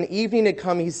that day when evening had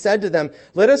come, he said to them,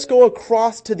 let us go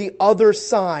across to the other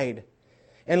side.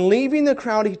 And leaving the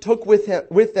crowd, he took with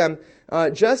them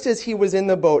just as he was in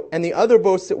the boat, and the other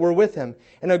boats that were with him.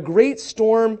 And a great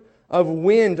storm of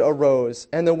wind arose,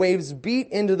 and the waves beat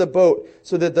into the boat,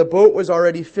 so that the boat was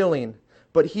already filling.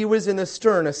 But he was in the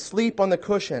stern, asleep on the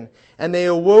cushion. And they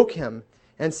awoke him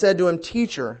and said to him,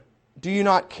 Teacher, do you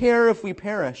not care if we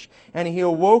perish? And he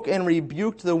awoke and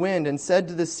rebuked the wind and said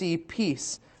to the sea,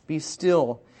 Peace, be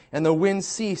still. And the wind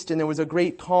ceased, and there was a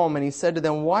great calm. And he said to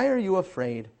them, Why are you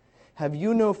afraid? Have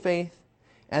you no faith?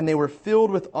 And they were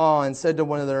filled with awe and said to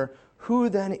one another, Who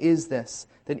then is this,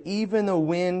 that even the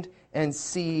wind and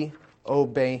sea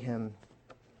obey him?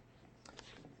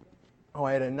 Oh,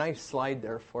 I had a nice slide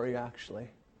there for you, actually,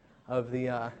 I found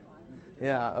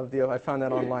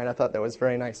that online. I thought that was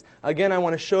very nice. Again, I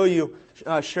want to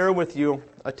share with you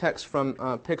a text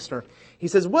from Pixner. He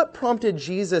says, what prompted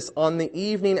Jesus on the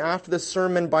evening after the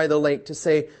sermon by the lake to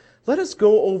say, let us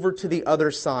go over to the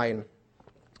other side?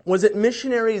 Was it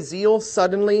missionary zeal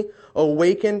suddenly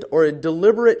awakened, or a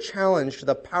deliberate challenge to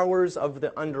the powers of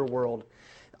the underworld?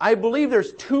 I believe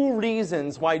there's two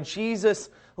reasons why Jesus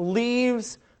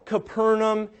leaves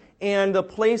Capernaum and the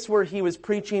place where he was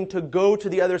preaching to go to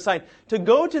the other side. To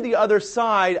go to the other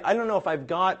side, I don't know if I've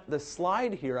got the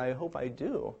slide here. I hope I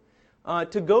do.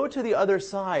 To go to the other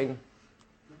side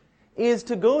is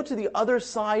to go to the other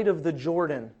side of the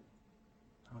Jordan.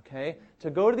 Okay?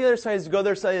 To go to the other side is to go to the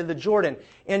other side of the Jordan.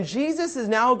 And Jesus is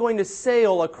now going to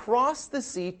sail across the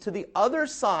sea to the other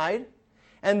side.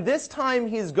 And this time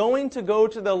he's going to go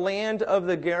to the land of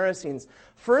the Gerasenes.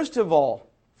 First of all,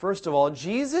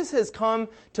 Jesus has come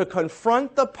to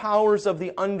confront the powers of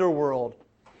the underworld.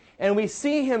 And we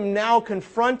see him now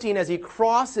confronting as he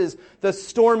crosses the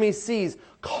stormy seas,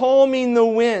 calming the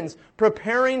winds,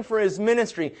 preparing for his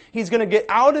ministry. He's going to get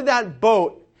out of that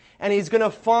boat, and he's going to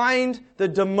find the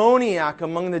demoniac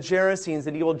among the Gerasenes,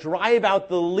 and he will drive out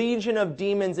the legion of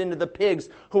demons into the pigs,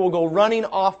 who will go running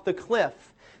off the cliff.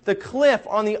 The cliff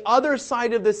on the other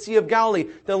side of the Sea of Galilee,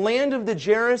 the land of the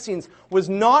Gerasenes, was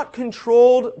not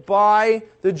controlled by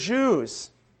the Jews.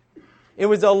 It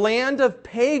was a land of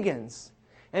pagans.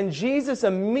 And Jesus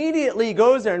immediately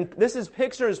goes there, and this is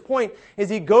Pixner's point,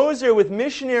 is he goes there with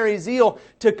missionary zeal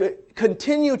to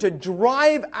continue to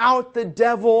drive out the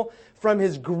devil from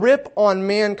his grip on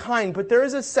mankind. But there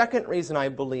is a second reason, I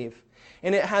believe,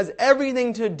 and it has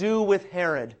everything to do with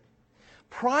Herod.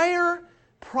 Prior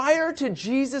to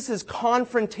Jesus'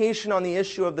 confrontation on the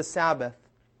issue of the Sabbath,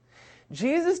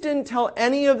 Jesus didn't tell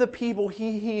any of the people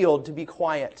he healed to be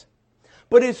quiet.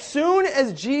 But as soon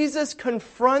as Jesus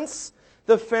confronts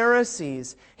the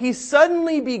Pharisees, he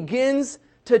suddenly begins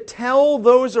to tell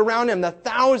those around him, the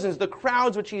thousands, the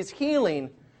crowds which he's healing,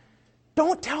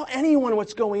 don't tell anyone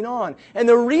what's going on. And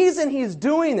the reason he's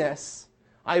doing this,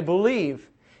 I believe,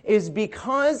 is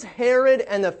because Herod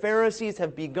and the Pharisees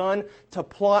have begun to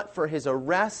plot for his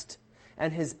arrest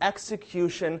and his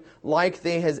execution like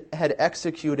they had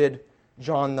executed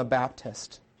John the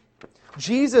Baptist.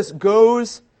 Jesus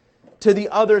goes to the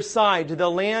other side, to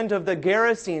the land of the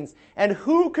Gerasenes. And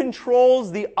who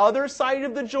controls the other side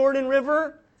of the Jordan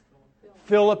River?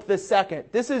 Philip II.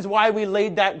 This is why we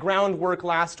laid that groundwork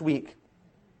last week.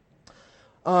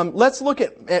 Let's look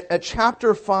at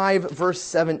chapter 5, verse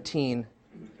 17.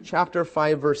 Chapter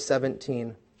 5, verse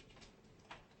 17.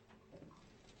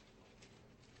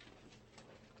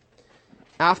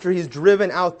 after he's driven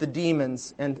out the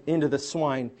demons and into the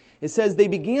swine. It says, they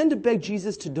began to beg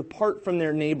Jesus to depart from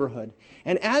their neighborhood.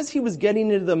 And as he was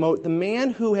getting into the moat, the man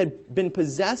who had been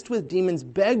possessed with demons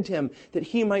begged him that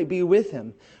he might be with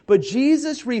him. But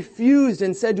Jesus refused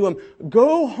and said to him,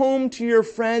 go home to your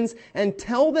friends and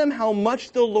tell them how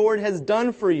much the Lord has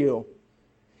done for you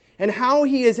and how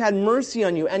he has had mercy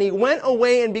on you. And he went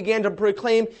away and began to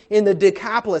proclaim in the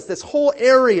Decapolis, this whole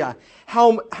area,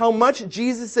 how much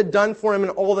Jesus had done for him,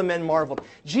 and all the men marveled.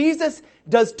 Jesus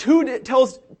tells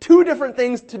two different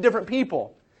things to different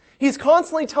people. He's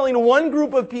constantly telling one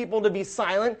group of people to be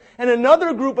silent and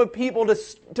another group of people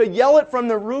to yell it from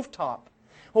the rooftop.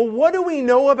 Well, what do we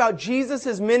know about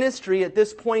Jesus' ministry at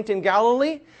this point in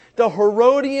Galilee? The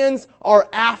Herodians are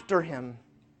after him.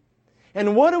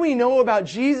 And what do we know about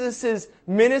Jesus'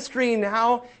 ministry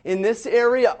now in this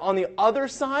area on the other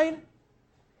side?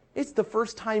 It's the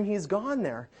first time he's gone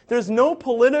there. There's no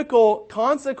political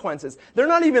consequences. They're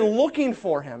not even looking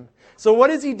for him. So what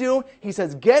does he do? He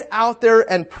says, get out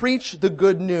there and preach the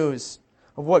good news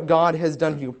of what God has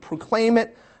done for you. Proclaim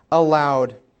it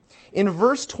aloud. In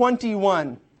verse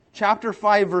 21, chapter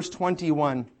 5, verse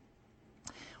 21,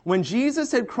 when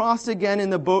Jesus had crossed again in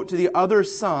the boat to the other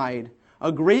side,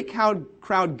 a great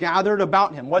crowd gathered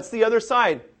about him. What's the other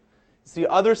side? It's the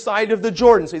other side of the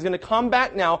Jordan. So he's going to come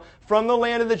back now from the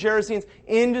land of the Gerasenes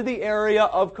into the area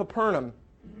of Capernaum.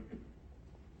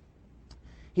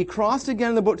 He crossed again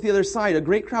in the boat to the other side. A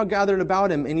great crowd gathered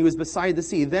about him, and he was beside the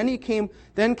sea. Then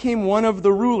came one of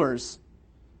the rulers,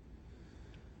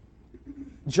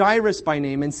 Jairus by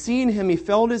name, and seeing him, he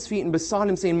fell at his feet and besought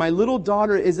him, saying, my little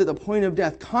daughter is at the point of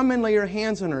death. Come and lay your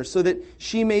hands on her, so that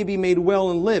she may be made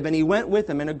well and live. And he went with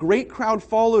him, and a great crowd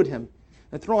followed him,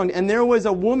 and there was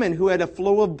a woman who had a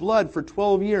flow of blood for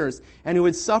 12 years, and who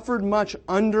had suffered much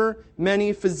under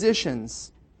many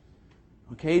physicians.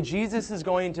 Okay, Jesus is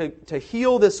going to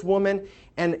heal this woman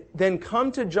and then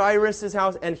come to Jairus'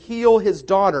 house and heal his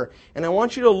daughter. And I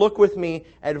want you to look with me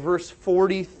at verse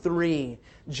 43.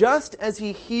 Just as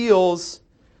he heals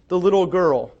the little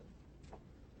girl,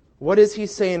 what does he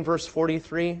say in verse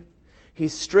 43? He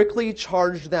strictly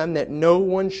charged them that no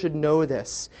one should know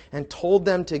this and told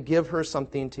them to give her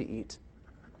something to eat.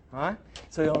 Huh?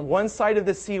 So on one side of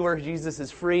the sea where Jesus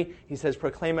is free, he says,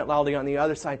 proclaim it loudly. On the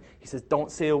other side, he says, don't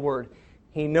say a word.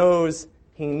 He knows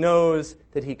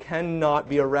that he cannot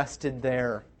be arrested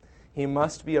there. He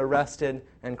must be arrested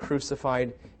and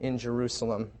crucified in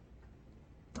Jerusalem.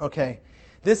 Okay,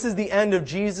 this is the end of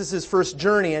Jesus' first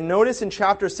journey. And notice in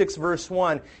chapter 6, verse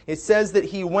 1, it says that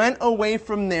he went away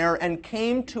from there and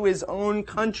came to his own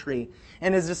country,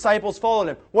 and his disciples followed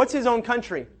him. What's his own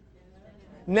country?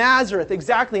 Nazareth,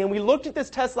 exactly. And we looked at this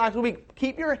text last week.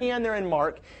 Keep your hand there in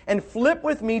Mark and flip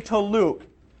with me to Luke.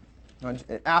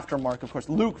 After Mark, of course,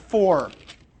 Luke 4.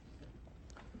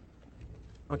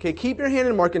 Okay, keep your hand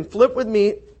in Mark and flip with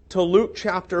me to Luke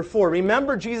chapter 4.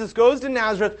 Remember, Jesus goes to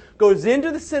Nazareth, goes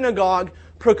into the synagogue,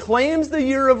 proclaims the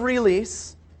year of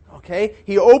release. Okay,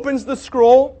 he opens the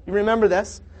scroll. You remember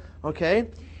this? Okay,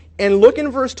 and look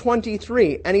in verse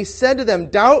 23. And he said to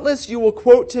them, doubtless you will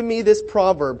quote to me this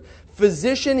proverb,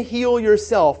 physician, heal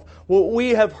yourself. What we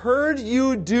have heard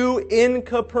you do in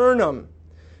Capernaum,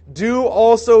 do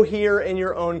also here in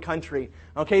your own country.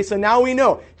 Okay, so now we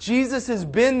know Jesus has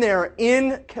been there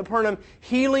in Capernaum,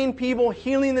 healing people,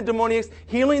 healing the demoniacs,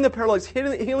 healing the paralytics,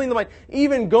 healing the blind,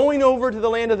 even going over to the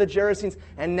land of the Gerasenes.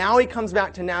 And now he comes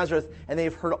back to Nazareth, and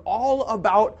they've heard all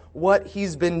about what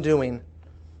he's been doing.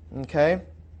 Okay?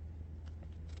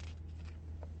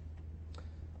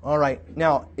 All right,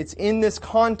 now it's in this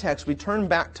context we turn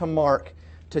back to Mark,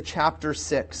 to chapter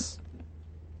 6.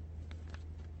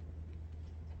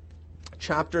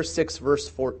 Chapter 6, verse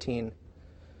 14.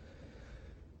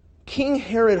 King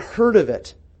Herod heard of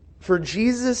it, for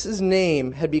Jesus'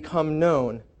 name had become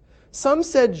known. Some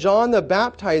said John the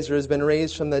Baptizer has been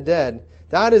raised from the dead.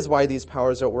 That is why these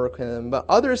powers are at work in him. But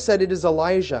others said it is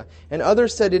Elijah, and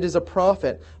others said it is a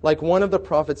prophet, like one of the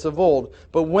prophets of old.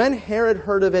 But when Herod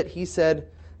heard of it, he said,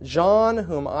 John,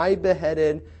 whom I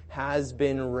beheaded, has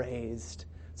been raised.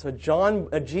 So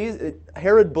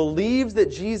Herod believes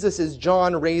that Jesus is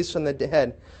John raised from the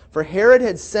dead. For Herod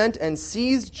had sent and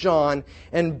seized John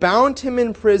and bound him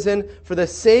in prison for the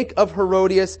sake of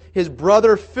Herodias, his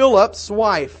brother Philip's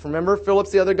wife. Remember, Philip's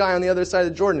the other guy on the other side of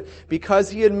the Jordan, because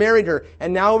he had married her.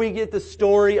 And now we get the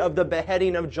story of the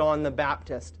beheading of John the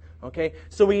Baptist. Okay,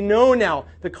 so we know now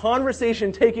the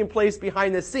conversation taking place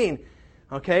behind the scene.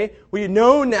 Okay, we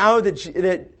know now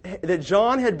that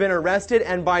John had been arrested,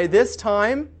 and by this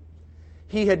time,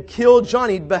 he had killed John.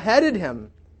 He'd beheaded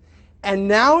him. And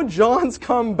now John's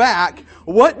come back.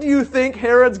 What do you think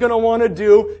Herod's going to want to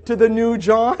do to the new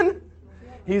John?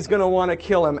 He's going to want to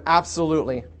kill him,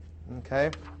 absolutely. Okay?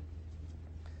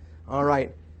 All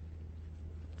right.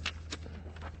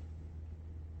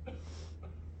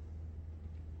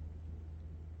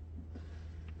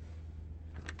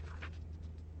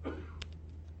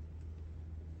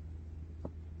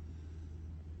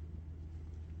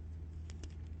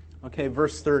 Okay,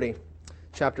 verse 30.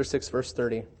 Chapter 6, verse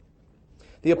 30.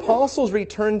 The apostles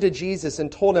returned to Jesus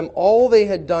and told him all they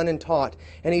had done and taught.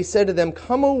 And he said to them,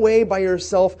 "Come away by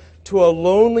yourself to a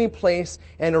lonely place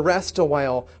and rest a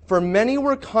while. For many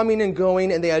were coming and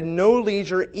going, and they had no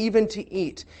leisure even to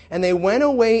eat. And they went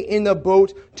away in the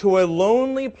boat to a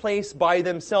lonely place by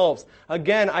themselves."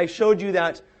 Again, I showed you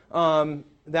that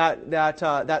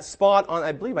that spot on,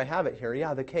 I believe I have it here.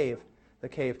 Yeah, the cave. The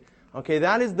cave. Okay,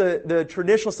 that is the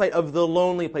traditional site of the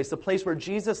lonely place, the place where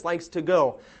Jesus likes to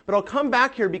go. But I'll come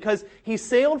back here because he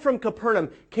sailed from Capernaum,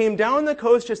 came down the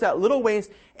coast just that little ways,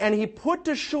 and he put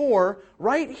to shore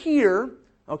right here,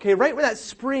 okay, right where that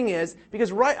spring is,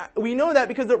 because we know that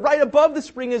because right above the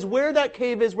spring is where that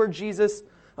cave is where Jesus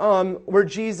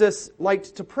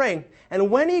liked to pray. And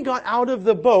when he got out of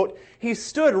the boat, he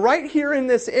stood right here in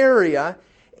this area,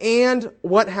 and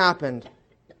what happened?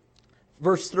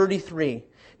 Verse 33.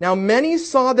 Now many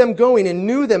saw them going and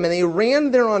knew them, and they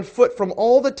ran there on foot from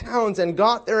all the towns and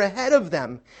got there ahead of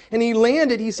them. And he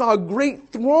landed, he saw a great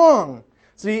throng.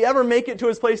 So did he ever make it to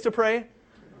his place to pray?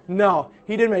 No,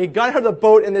 he didn't. He got out of the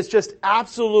boat, and it's just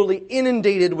absolutely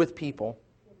inundated with people.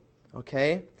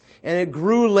 Okay? And it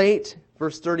grew late,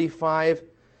 verse 35.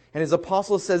 And his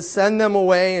apostle says, "Send them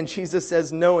away." And Jesus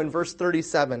says, "No," in verse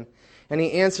 37. And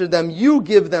he answered them, "You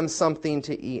give them something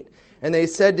to eat." And they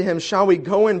said to him, "Shall we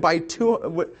go and buy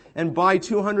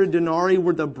 200 denarii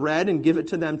worth of bread and give it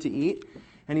to them to eat?"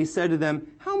 And he said to them,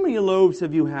 "How many loaves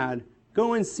have you had?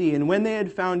 Go and see." And when they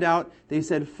had found out, they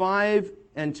said, 5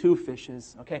 and 2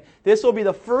 fishes. Okay, this will be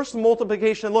the first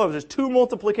multiplication of loaves. There's 2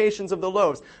 multiplications of the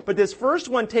loaves. But this first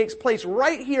one takes place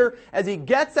right here as he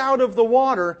gets out of the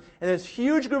water, and this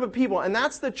huge group of people. And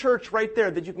that's the church right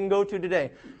there that you can go to today,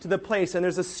 to the place. And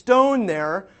there's a stone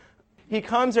there. He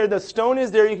comes there, the stone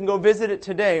is there, you can go visit it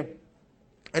today.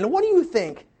 And what do you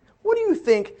think? What do you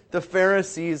think the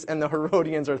Pharisees and the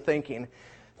Herodians are thinking?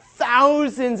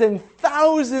 Thousands and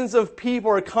thousands of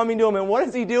people are coming to him, and what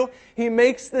does he do? He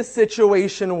makes the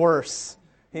situation worse.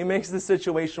 He makes the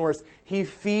situation worse. He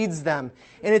feeds them.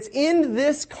 And it's in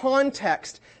this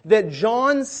context that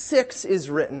John 6 is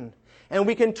written. And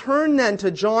we can turn then to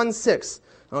John 6.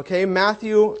 Okay,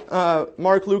 Matthew,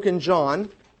 Mark, Luke, and John.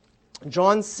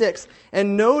 John 6.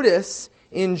 And notice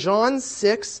in John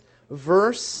 6,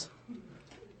 verse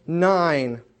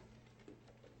 9.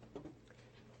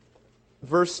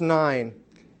 Verse 9.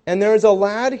 And there is a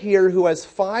lad here who has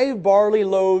 5 barley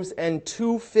loaves and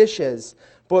 2 fishes.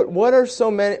 But what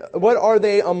are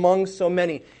they among so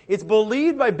many? It's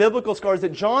believed by biblical scholars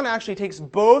that John actually takes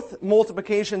both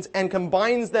multiplications and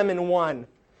combines them in one.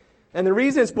 And the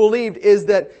reason it's believed is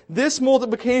that this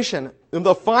multiplication,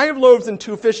 the 5 loaves and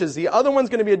 2 fishes, the other one's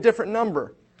going to be a different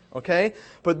number. Okay?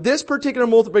 But this particular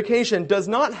multiplication does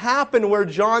not happen where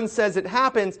John says it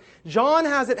happens. John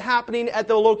has it happening at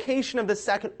the location of the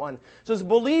second one. So it's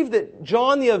believed that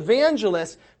John the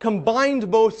evangelist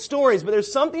combined both stories. But there's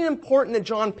something important that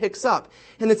John picks up.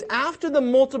 And it's after the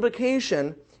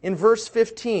multiplication in verse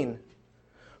 15.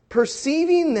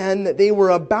 Perceiving then that they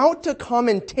were about to come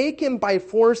and take him by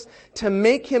force to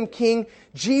make him king,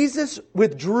 Jesus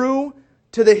withdrew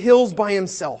to the hills by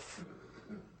himself.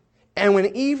 And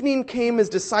when evening came, his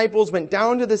disciples went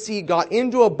down to the sea, got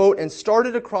into a boat, and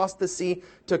started across the sea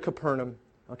to Capernaum.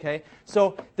 Okay?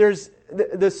 So there's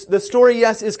the story,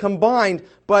 yes, is combined,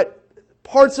 but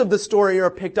parts of the story are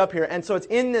picked up here. And so it's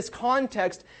in this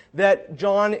context that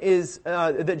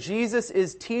that Jesus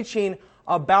is teaching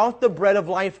about the bread of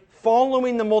life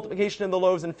following the multiplication of the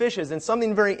loaves and fishes. And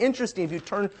something very interesting, if you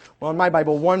turn, in my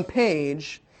Bible, one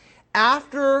page,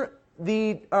 after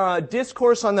the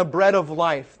discourse on the bread of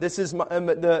life, this is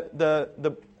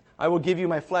I will give you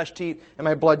my flesh to eat and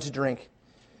my blood to drink.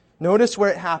 Notice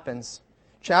where it happens.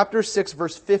 Chapter 6,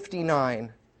 verse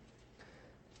 59.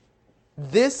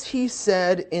 This he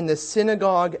said in the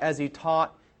synagogue as he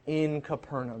taught in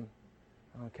Capernaum.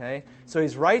 Okay? So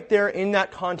he's right there in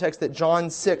that context that John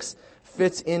 6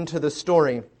 fits into the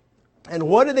story. And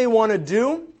what do they want to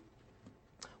do?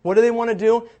 What do they want to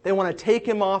do? They want to take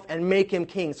him off and make him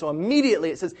king. So immediately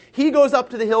it says he goes up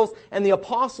to the hills and the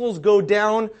apostles go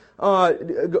down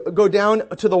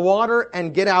to the water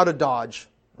and get out of Dodge.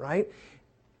 Right?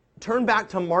 Turn back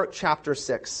to Mark chapter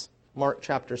 6. Mark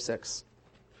chapter 6.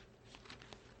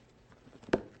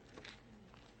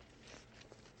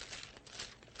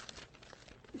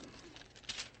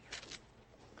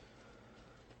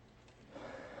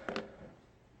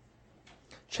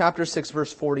 chapter 6,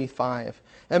 verse 45.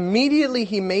 Immediately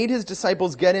he made his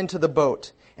disciples get into the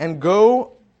boat and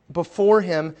go before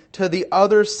him to the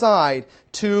other side,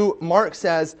 to, Mark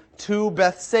says, to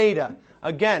Bethsaida.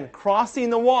 Again, crossing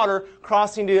the water,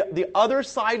 crossing to the other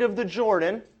side of the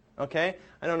Jordan. Okay?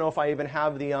 I don't know if I even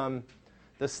have the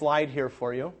slide here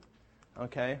for you.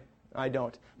 Okay? I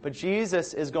don't. But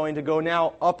Jesus is going to go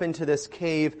now up into this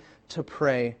cave to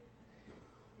pray.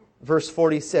 Verse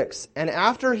 46, and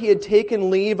after he had taken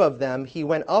leave of them, he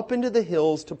went up into the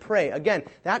hills to pray. Again,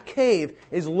 that cave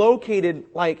is located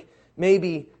like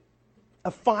maybe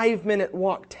a 5-minute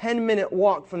walk, 10-minute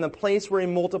walk from the place where he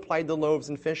multiplied the loaves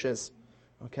and fishes.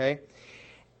 Okay?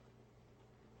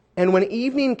 And when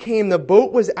evening came, the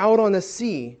boat was out on the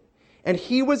sea, and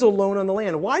he was alone on the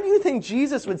land. Why do you think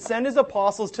Jesus would send his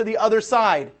apostles to the other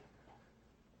side?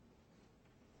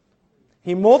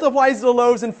 He multiplies the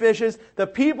loaves and fishes. The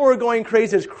people are going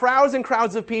crazy. There's crowds and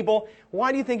crowds of people.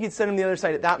 Why do you think he'd send them to the other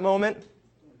side at that moment?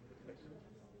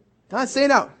 Say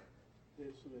it out.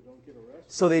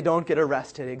 So they don't get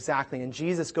arrested, exactly. And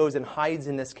Jesus goes and hides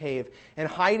in this cave. And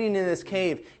hiding in this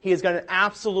cave, he has got an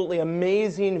absolutely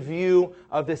amazing view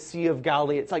of the Sea of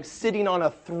Galilee. It's like sitting on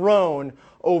a throne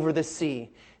over the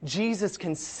sea. Jesus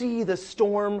can see the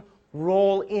storm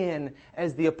roll in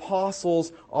as the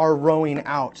apostles are rowing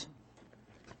out.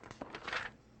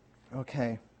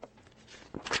 Okay.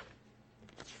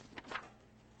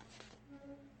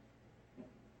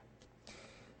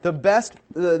 The best,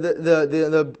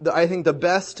 I think the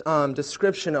best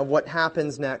description of what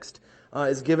happens next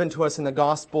is given to us in the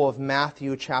Gospel of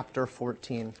Matthew chapter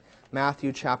 14.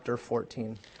 Matthew chapter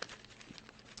 14,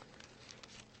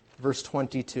 verse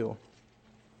 22.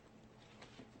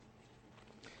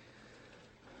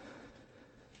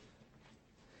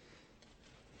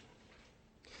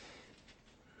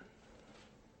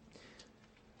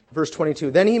 Verse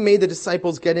 22, then he made the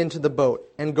disciples get into the boat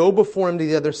and go before him to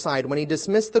the other side. When he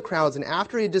dismissed the crowds, and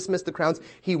after he dismissed the crowds,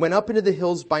 he went up into the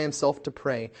hills by himself to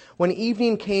pray. When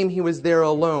evening came, he was there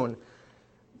alone.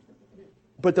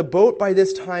 But the boat by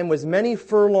this time was many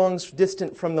furlongs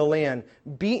distant from the land,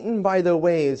 beaten by the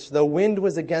waves. The wind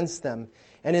was against them.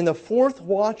 And in the fourth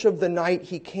watch of the night,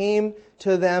 he came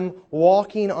to them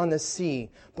walking on the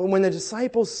sea. But when the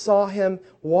disciples saw him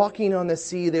walking on the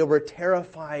sea, they were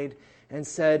terrified and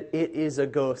said, "It is a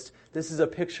ghost." This is a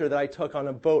picture that I took on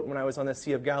a boat when I was on the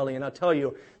Sea of Galilee. And I'll tell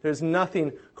you, there's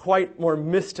nothing quite more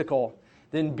mystical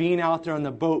than being out there on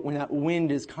the boat when that wind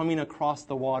is coming across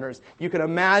the waters. You can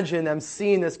imagine them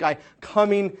seeing this guy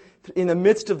coming in the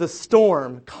midst of the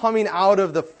storm, coming out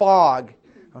of the fog.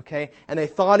 Okay? And they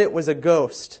thought it was a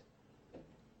ghost.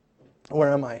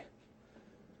 Where am I?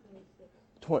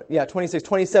 26,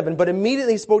 27. But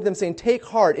immediately he spoke to them, saying, "Take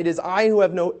heart, it is I who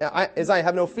have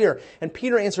no fear." And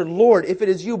Peter answered, "Lord, if it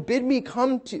is you, bid me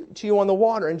come to you on the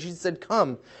water." And Jesus said,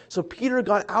 "Come." So Peter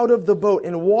got out of the boat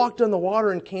and walked on the water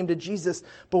and came to Jesus.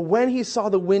 But when he saw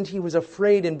the wind, he was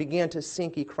afraid and began to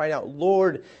sink. He cried out,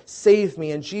 "Lord, save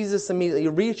me." And Jesus immediately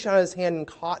reached out his hand and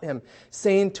caught him,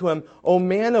 saying to him, "O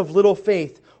man of little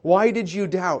faith, why did you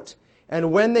doubt?"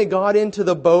 And when they got into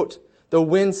the boat, the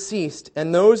wind ceased,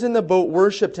 and those in the boat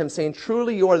worshipped him, saying,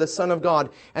 "Truly you are the Son of God."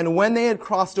 And when they had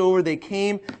crossed over, they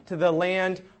came to the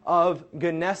land of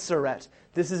Gennesaret.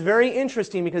 This is very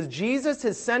interesting because Jesus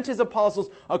has sent his apostles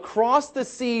across the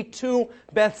sea to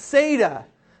Bethsaida,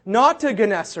 not to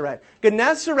Gennesaret.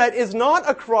 Gennesaret is not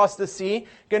across the sea.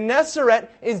 Gennesaret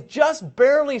is just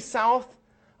barely south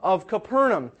of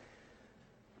Capernaum.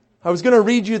 I was going to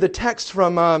read you the text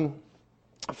from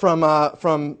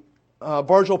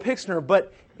Barjoel Pixner,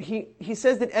 but he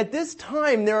says that at this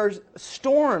time there are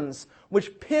storms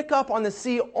which pick up on the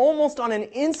sea almost on an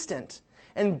instant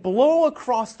and blow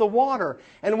across the water.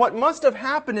 And what must have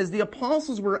happened is the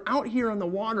apostles were out here on the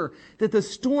water, that the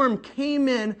storm came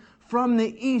in from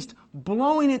the east,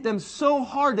 blowing at them so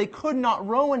hard they could not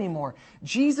row anymore.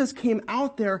 Jesus came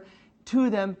out there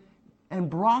to them and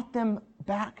brought them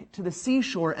back to the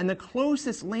seashore. And the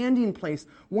closest landing place,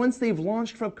 once they've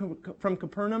launched from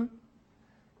Capernaum,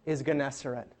 is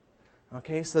Gennesaret.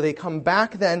 Okay, so they come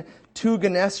back then to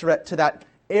Gennesaret, to that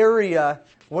area.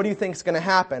 What do you think is going to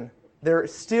happen? They're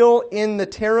still in the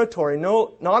territory,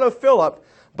 no, not of Philip,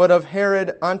 but of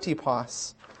Herod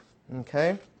Antipas.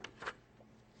 Okay?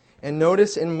 And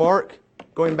notice in Mark,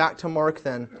 going back to Mark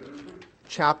then,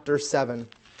 chapter 7.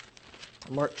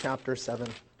 Mark chapter 7.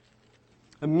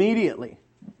 Immediately,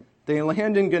 they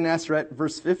land in Gennesaret,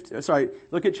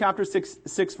 look at chapter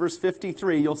 6, verse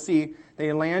 53. You'll see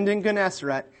they land in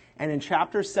Gennesaret. And in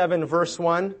chapter 7, verse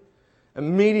 1,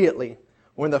 immediately,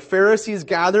 When the Pharisees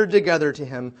gathered together to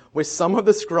him with some of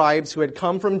the scribes who had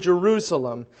come from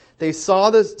Jerusalem, they saw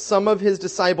that some of his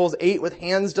disciples ate with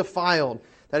hands defiled,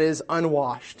 that is,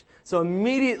 unwashed. So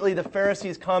immediately the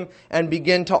Pharisees come and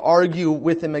begin to argue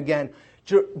with him again.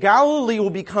 Galilee will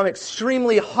become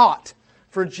extremely hot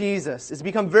for Jesus. It's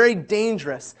become very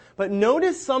dangerous. But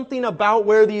notice something about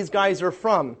where these guys are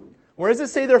from. Where does it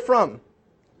say they're from?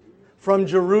 From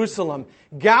Jerusalem.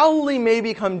 Galilee may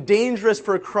become dangerous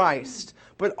for Christ,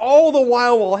 but all the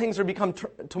while things are become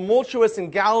tumultuous in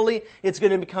Galilee, it's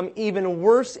going to become even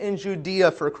worse in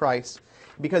Judea for Christ,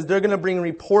 because they're going to bring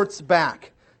reports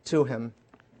back to him.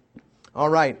 All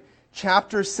right,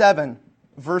 chapter 7,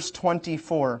 verse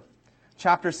 24.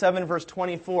 Chapter 7, verse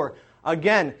 24.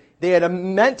 Again, they had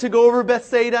meant to go over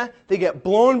Bethsaida. They get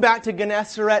blown back to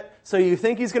Gennesaret. So you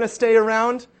think he's going to stay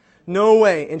around? No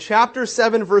way. In chapter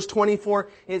 7, verse 24,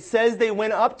 it says they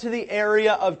went up to the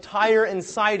area of Tyre and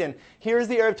Sidon. Here's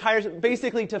the area of Tyre,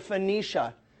 basically to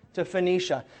Phoenicia.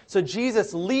 So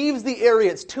Jesus leaves the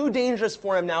area. It's too dangerous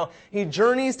for him now. He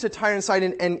journeys to Tyre and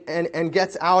Sidon and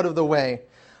gets out of the way.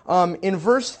 In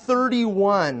verse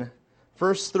 31,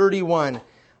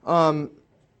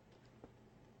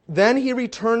 then he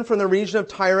returned from the region of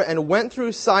Tyre and went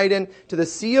through Sidon to the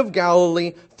Sea of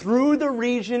Galilee through the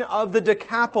region of the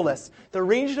Decapolis. The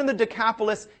region of the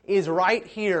Decapolis is right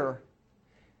here.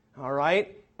 All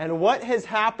right? And what has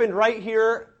happened right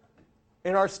here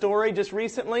in our story just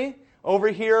recently? Over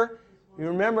here, you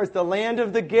remember, it's the land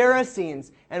of the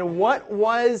Gerasenes. And what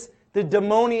was the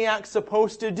demoniac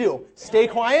supposed to do? Stay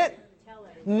quiet?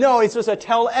 No, he's supposed to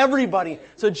tell everybody.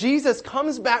 So Jesus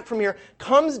comes back from here,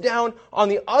 comes down on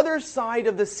the other side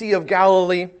of the Sea of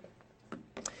Galilee.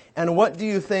 And what do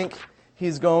you think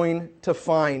he's going to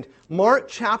find? Mark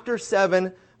chapter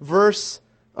 7, from verse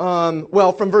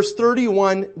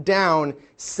 31 down,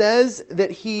 says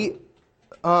that he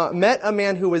met a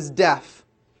man who was deaf.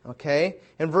 Okay?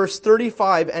 In verse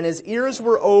 35, and his ears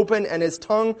were open and his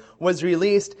tongue was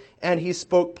released and he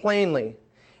spoke plainly.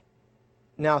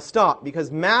 Now stop, because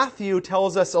Matthew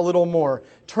tells us a little more.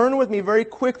 Turn with me very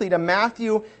quickly to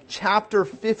Matthew chapter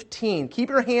 15. Keep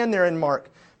your hand there in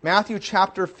Mark. Matthew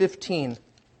chapter 15.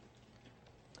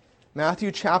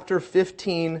 Matthew chapter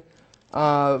 15,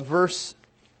 verse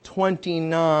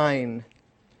 29.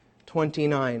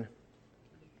 29.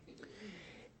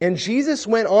 And Jesus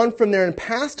went on from there and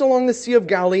passed along the Sea of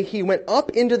Galilee. He went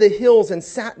up into the hills and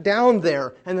sat down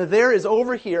there. And the there is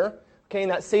over here. Okay, in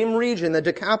that same region, the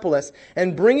Decapolis,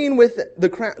 and bringing with the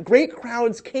great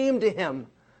crowds came to him.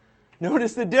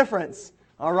 Notice the difference,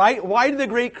 all right? Why did the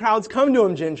great crowds come to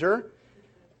him, Ginger?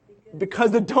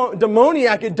 Because the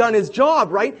demoniac had done his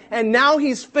job, right? And now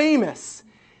he's famous.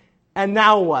 And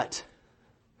now what?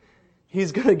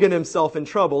 He's going to get himself in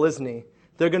trouble, isn't he?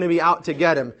 They're going to be out to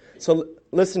get him. So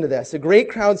listen to this. The great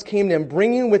crowds came to him,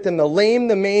 bringing with them the lame,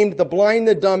 the maimed, the blind,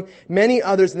 the dumb, many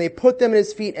others, and they put them at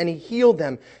his feet, and he healed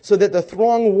them, so that the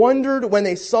throng wondered when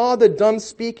they saw the dumb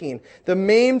speaking, the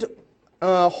maimed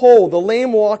whole, the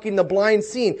lame walking, the blind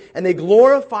seeing, and they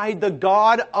glorified the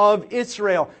God of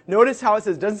Israel. Notice how it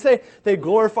says, it doesn't say they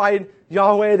glorified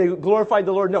Yahweh, they glorified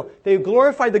the Lord. No, they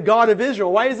glorified the God of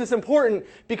Israel. Why is this important?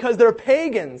 Because they're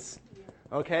pagans.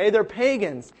 Okay, they're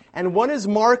pagans. And what does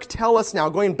Mark tell us now?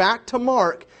 Going back to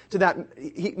Mark,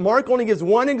 Mark only gives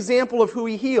one example of who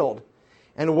he healed.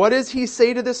 And what does he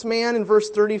say to this man in verse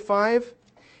 35?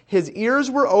 His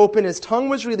ears were open, his tongue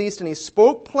was released, and he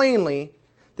spoke plainly.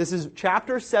 This is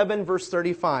chapter 7, verse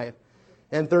 35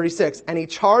 and 36. And he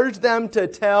charged them to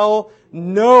tell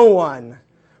no one.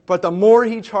 But the more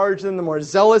he charged them, the more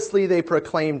zealously they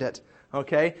proclaimed it.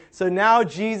 Okay, so now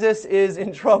Jesus is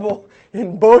in trouble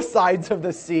in both sides of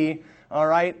the sea, all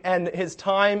right, and his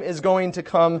time is going to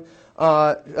come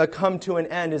to an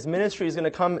end. His ministry is going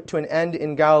to come to an end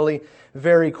in Galilee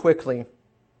very quickly.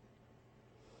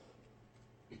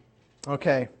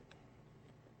 Okay.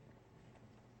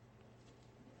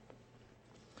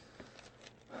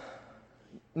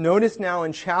 Notice now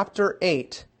in chapter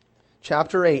 8,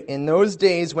 in those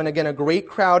days when again a great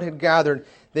crowd had gathered,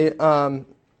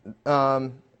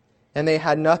 and they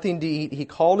had nothing to eat, he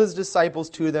called his disciples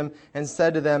to them and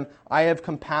said to them, I have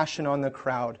compassion on the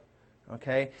crowd.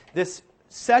 Okay? This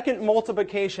second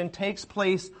multiplication takes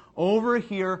place over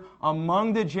here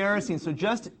among the Gerasenes. So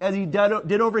just as he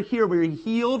did over here where he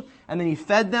healed and then he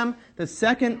fed them, the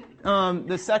second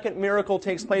miracle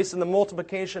takes place in the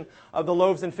multiplication of the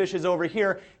loaves and fishes over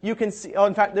here. You can see,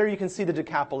 in fact, there you can see the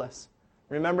Decapolis.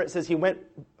 Remember it says he went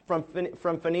from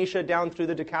Phoenicia down through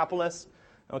the Decapolis.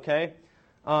 Okay?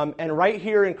 And right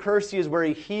here in Kersey is where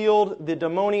he healed the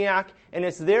demoniac. And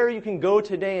it's there you can go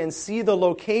today and see the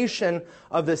location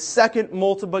of the second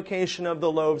multiplication of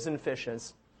the loaves and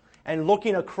fishes. And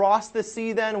looking across the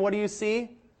sea then, what do you see?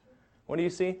 What do you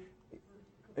see?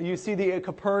 You see the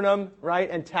Capernaum, right?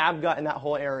 And Tabgha and that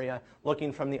whole area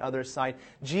looking from the other side.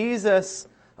 Jesus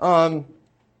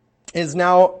is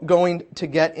now going to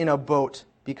get in a boat,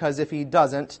 because if he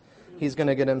doesn't, he's going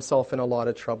to get himself in a lot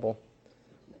of trouble.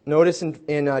 Notice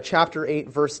in chapter 8,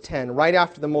 verse 10, right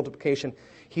after the multiplication,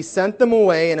 he sent them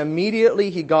away, and immediately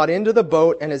he got into the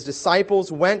boat, and his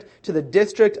disciples went to the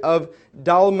district of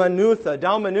Dalmanutha.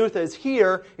 Dalmanutha is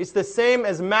here. It's the same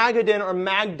as Magadan or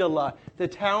Magdala, the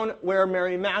town where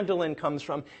Mary Magdalene comes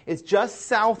from. It's just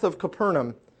south of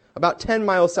Capernaum, about 10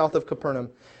 miles south of Capernaum.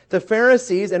 The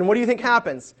Pharisees, and what do you think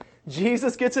happens?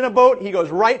 Jesus gets in a boat, he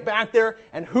goes right back there,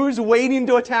 and who's waiting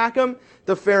to attack him?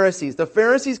 The Pharisees. The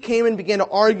Pharisees came and began to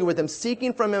argue with him,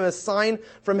 seeking from him a sign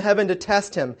from heaven to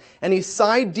test him. And he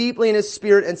sighed deeply in his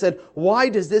spirit and said, "Why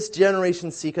does this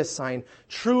generation seek a sign?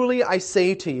 Truly I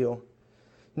say to you,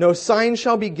 no sign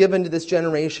shall be given to this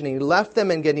generation." And he left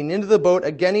them, and getting into the boat,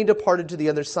 again he departed to the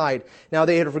other side. Now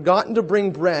they had forgotten to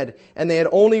bring bread, and they had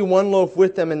only one loaf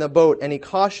with them in the boat. And he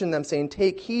cautioned them, saying,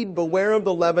 "Take heed, beware of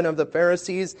the leaven of the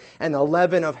Pharisees and the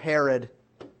leaven of Herod."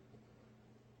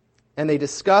 And they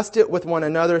discussed it with one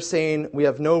another, saying, "We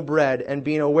have no bread." And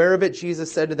being aware of it,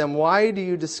 Jesus said to them, "Why do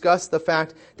you discuss the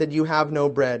fact that you have no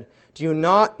bread? Do you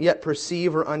not yet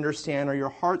perceive or understand? Are your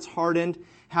hearts hardened?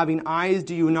 Having eyes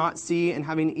do you not see, and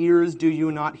having ears do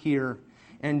you not hear?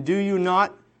 And do you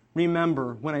not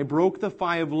remember when I broke the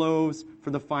 5 loaves for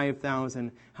the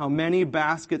 5,000? How many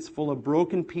baskets full of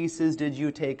broken pieces did you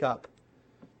take up?"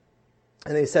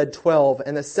 And they said 12.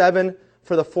 "And the 7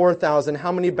 for the 4,000,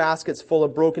 how many baskets full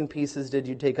of broken pieces did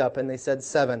you take up?" And they said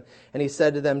 7. And he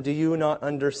said to them, "Do you not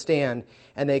understand?"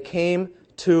 And they came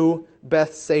to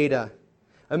Bethsaida.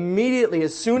 Immediately,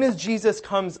 as soon as Jesus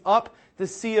comes up the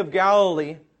Sea of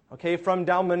Galilee, okay, from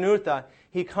Dalmanutha,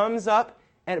 he comes up,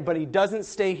 but he doesn't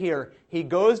stay here. He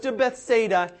goes to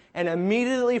Bethsaida, and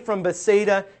immediately from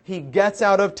Bethsaida, he gets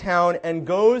out of town and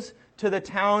goes to the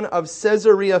town of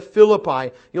Caesarea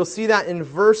Philippi. You'll see that in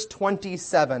verse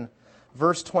 27.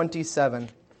 Verse 27.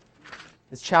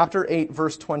 It's chapter 8,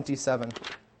 verse 27.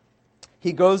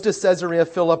 He goes to Caesarea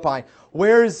Philippi.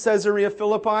 Where is Caesarea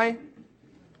Philippi?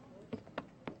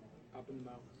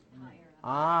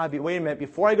 Wait a minute.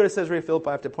 Before I go to Caesarea Philippi,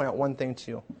 I have to point out one thing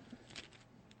to you.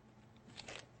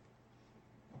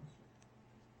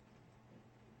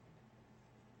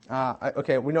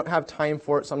 Okay, we don't have time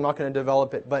for it, so I'm not going to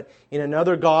develop it. But in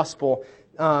another gospel,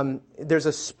 there's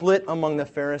a split among the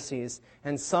Pharisees.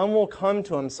 And some will come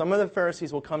to him, some of the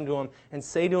Pharisees will come to him and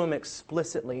say to him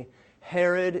explicitly,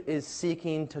 "Herod is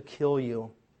seeking to kill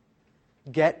you.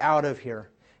 Get out of here."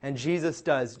 And Jesus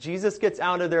does. Jesus gets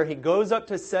out of there. He goes up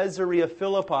to Caesarea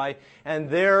Philippi, and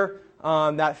there,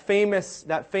 that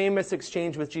famous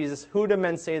exchange with Jesus, "Who do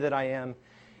men say that I am?"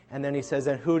 And then he says,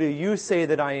 "And who do you say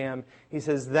that I am?" He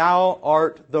says, "Thou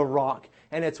art the rock."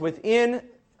 And it's within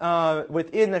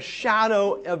the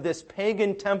shadow of this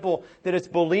pagan temple that it's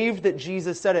believed that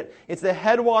Jesus said it. It's the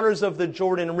headwaters of the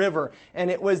Jordan River. And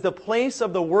it was the place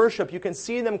of the worship. You can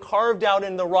see them carved out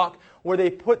in the rock where they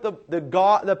put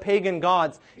the pagan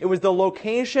gods. It was the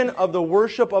location of the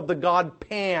worship of the god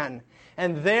Pan.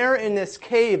 And there in this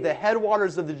cave, the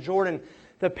headwaters of the Jordan,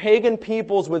 the pagan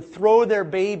peoples would throw their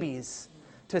babies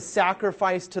to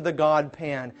sacrifice to the god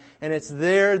Pan. And it's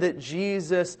there that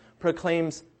Jesus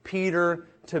proclaims Peter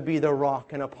to be the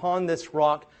rock. And upon this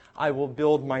rock I will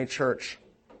build my church.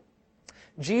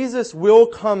 Jesus will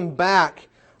come back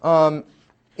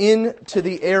into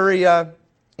the area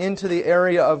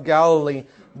of Galilee,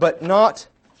 but not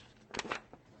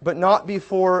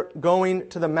before going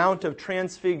to the Mount of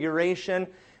Transfiguration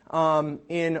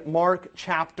in Mark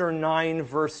chapter 9,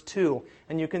 verse 2.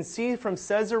 And you can see from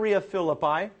Caesarea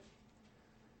Philippi,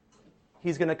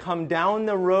 he's going to come down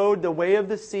the road, the way of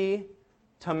the sea,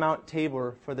 to Mount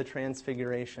Tabor for the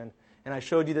Transfiguration. And I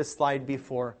showed you this slide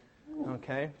before.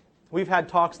 Okay? We've had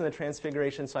talks on the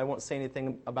Transfiguration, so I won't say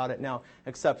anything about it now,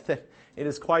 except that it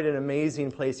is quite an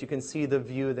amazing place. You can see the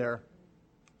view there.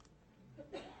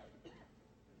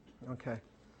 Okay.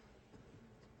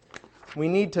 We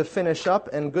need to finish up,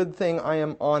 and good thing I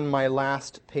am on my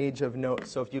last page of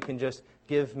notes, so if you can just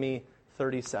give me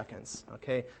 30 seconds.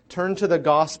 Okay? Turn to the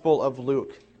Gospel of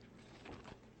Luke.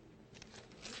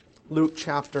 Luke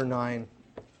chapter 9.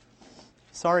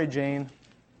 Sorry, Jane.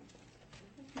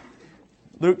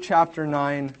 Luke chapter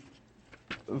 9,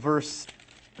 verse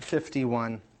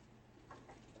 51.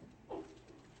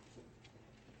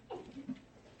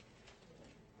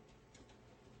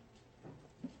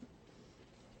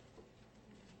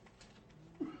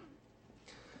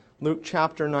 Luke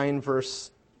chapter 9,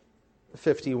 verse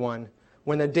 51.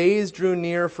 When the days drew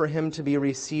near for him to be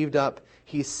received up,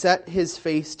 he set his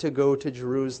face to go to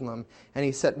Jerusalem, and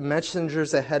he sent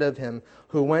messengers ahead of him,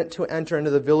 who went to enter into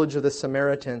the village of the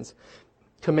Samaritans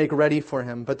to make ready for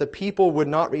him. But the people would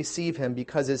not receive him,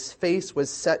 because his face was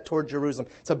set toward Jerusalem.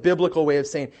 It's a biblical way of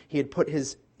saying he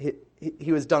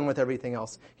was done with everything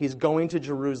else. He's going to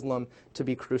Jerusalem to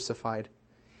be crucified.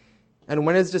 And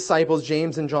when his disciples,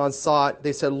 James and John, saw it,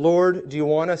 they said, "Lord, do you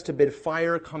want us to bid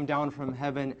fire come down from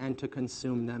heaven and to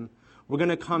consume them?" We're going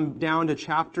to come down to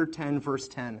chapter 10, verse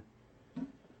 10.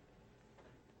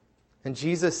 And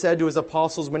Jesus said to his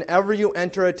apostles, "Whenever you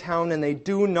enter a town and they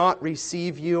do not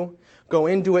receive you, go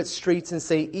into its streets and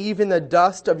say, 'Even the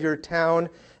dust of your town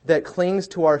that clings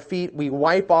to our feet, we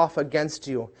wipe off against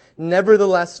you.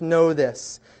 Nevertheless, know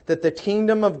this, that the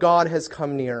kingdom of God has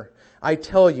come near. I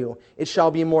tell you, it shall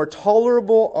be more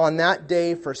tolerable on that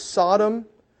day for Sodom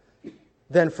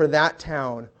than for that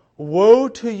town. Woe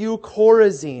to you,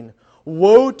 Chorazin!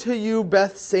 Woe to you,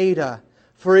 Bethsaida!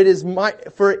 For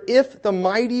if the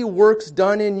mighty works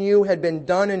done in you had been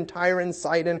done in Tyre and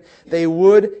Sidon, they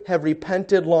would have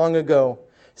repented long ago,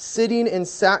 sitting in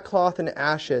sackcloth and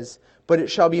ashes. But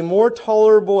it shall be more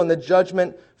tolerable in the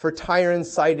judgment for Tyre and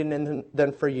Sidon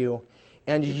than for you.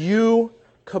 And you,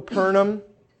 Capernaum,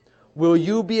 will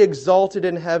you be exalted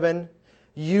in heaven?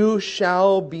 You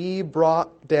shall be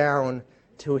brought down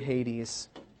to Hades."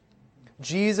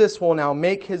 Jesus will now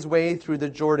make his way through the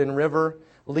Jordan River,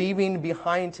 leaving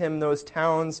behind him those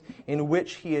towns in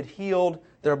which he had healed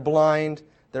their blind,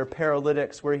 their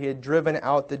paralytics, where he had driven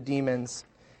out the demons,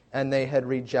 and they had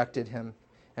rejected him.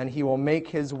 And he will make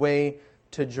his way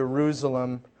to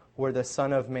Jerusalem, where the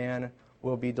Son of Man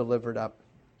will be delivered up.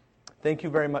 Thank you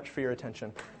very much for your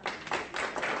attention.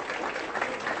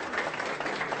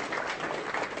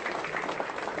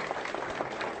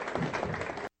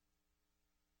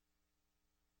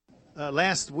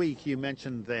 Last week you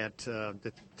mentioned that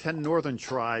the 10 northern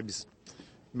tribes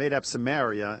made up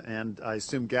Samaria, and I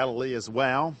assume Galilee as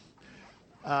well.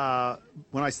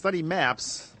 When I study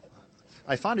maps,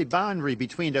 I found a boundary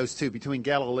between those two, between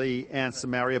Galilee and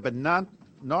Samaria, but not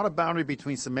a boundary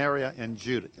between Samaria and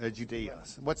Judea.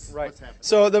 What's happening?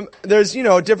 So there's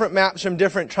different maps from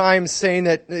different times saying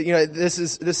that this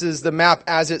is the map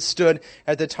as it stood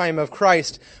at the time of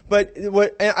Christ. But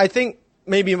what I think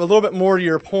maybe a little bit more to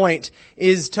your point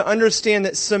is to understand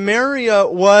that Samaria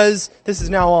was, this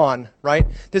is now on, right?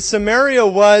 That Samaria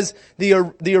was the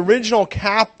original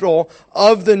capital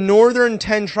of the northern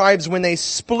 10 tribes when they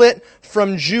split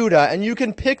from Judah. And you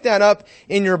can pick that up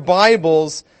in your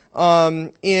Bibles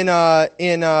in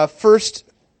first,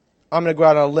 I'm going to go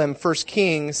out on a limb, 1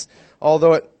 Kings,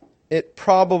 although it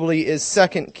probably is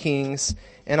 2 Kings.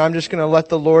 And I'm just going to let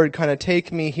the Lord kind of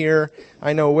take me here.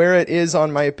 I know where it is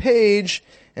on my page,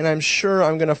 and I'm sure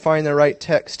I'm going to find the right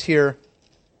text here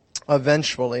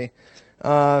eventually.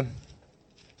 It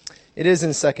is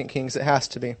in 2 Kings. It has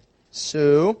to be.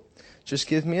 So, just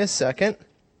give me a second.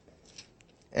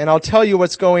 And I'll tell you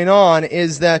what's going on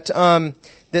is that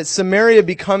that Samaria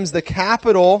becomes the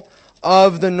capital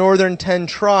of the northern 10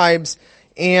 tribes,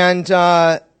 and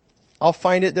I'll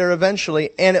find it there eventually.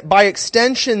 And by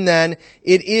extension then,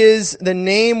 it is the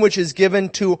name which is given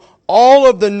to all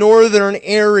of the northern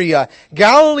area.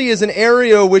 Galilee is an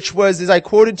area which was, as I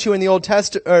quoted to you in the Old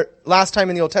Testament, last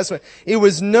time in the Old Testament, it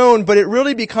was known, but it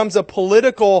really becomes a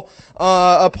political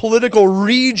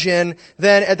region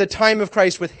then at the time of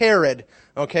Christ with Herod.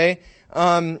 Okay?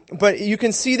 But you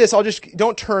can see this,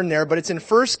 don't turn there, but it's in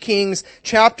 1 Kings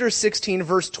chapter 16,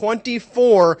 verse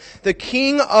 24. The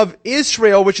king of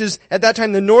Israel, which is at that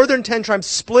time the northern 10 tribes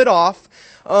split off,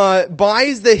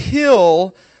 buys the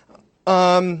hill.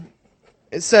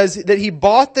 It says that he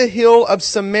bought the hill of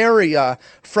Samaria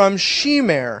from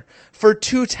Shemer for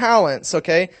 2 talents,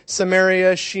 okay?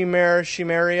 Samaria,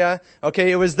 Shemeria,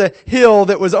 okay? It was the hill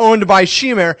that was owned by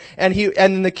Shemer, and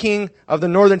then the king of the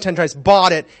northern 10 tribes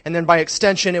bought it, and then by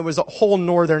extension, it was a whole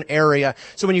northern area.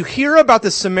 So when you hear about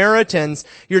the Samaritans,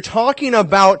 you're talking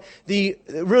about the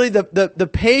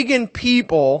pagan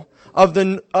people of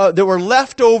that were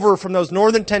left over from those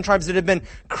northern 10 tribes that had been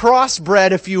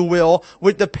crossbred, if you will,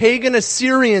 with the pagan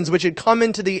Assyrians which had come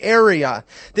into the area.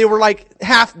 They were like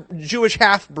Jewish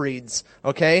half-breeds,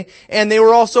 okay? And they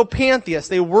were also pantheists.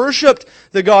 They worshipped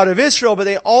the God of Israel, but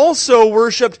they also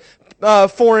worshipped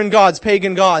foreign gods,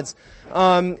 pagan gods.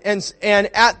 By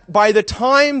the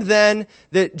time then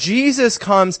that Jesus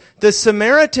comes, the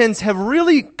Samaritans have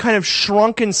really kind of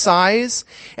shrunk in size,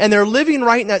 and they're living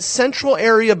right in that central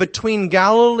area between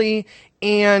Galilee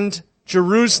and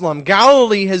Jerusalem.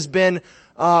 Galilee has been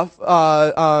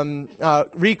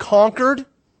reconquered,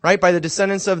 right, by the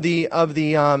descendants of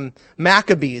the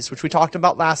Maccabees, which we talked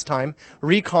about last time,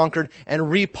 reconquered and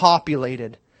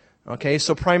repopulated. Okay,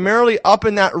 so primarily up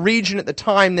in that region at the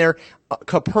time there,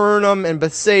 Capernaum and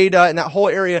Bethsaida and that whole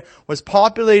area was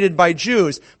populated by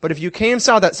Jews. But if you came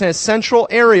south, that central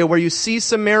area where you see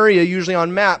Samaria usually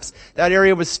on maps, that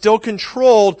area was still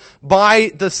controlled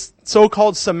by the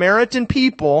so-called Samaritan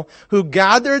people who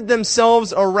gathered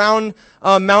themselves around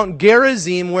Mount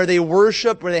Gerizim where they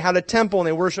had a temple and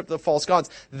they worshiped the false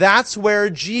gods. That's where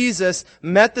Jesus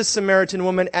met the Samaritan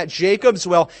woman at Jacob's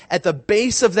well at the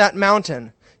base of that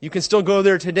mountain. You can still go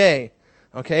there today.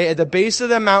 Okay, at the base of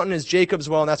the mountain is Jacob's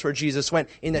well, and that's where Jesus went.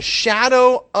 In the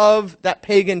shadow of that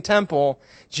pagan temple,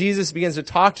 Jesus begins to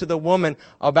talk to the woman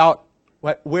about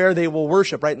where they will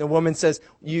worship, right? And the woman says,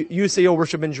 you say you'll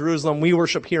worship in Jerusalem, we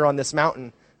worship here on this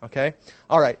mountain. Okay?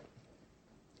 All right.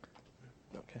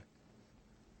 Okay.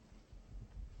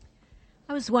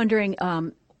 I was wondering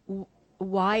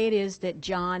why it is that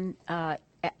John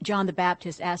the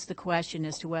Baptist asked the question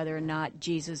as to whether or not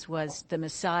Jesus was the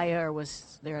Messiah or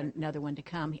was there another one to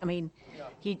come. I mean,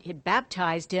 he had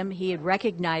baptized him. He had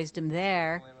recognized him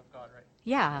there. Lamb of God, right?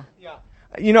 Yeah. Yeah.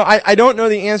 You know, I don't know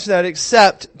the answer to that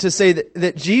except to say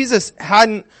that Jesus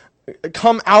hadn't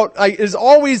come out. There's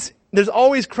always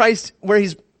Christ where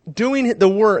he's doing the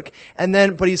work,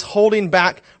 but he's holding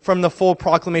back from the full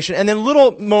proclamation. And then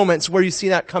little moments where you see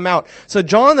that come out. So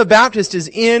John the Baptist is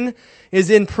in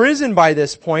prison by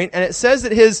this point, and it says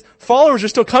that his followers are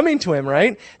still coming to him,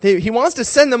 right? He wants to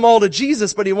send them all to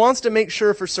Jesus, but he wants to make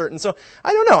sure for certain. So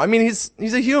I don't know. I mean,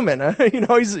 he's a human.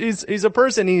 He's a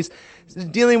person. He's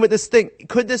dealing with this thing.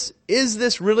 Is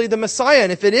this really the Messiah?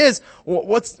 And if it is,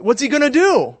 what's he going to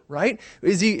do, right?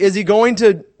 Is he going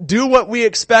to do what we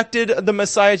expected the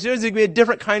Messiah to do? Is he going to be a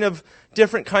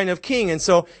different kind of king? And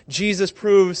so Jesus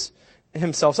proves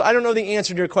himself. So I don't know the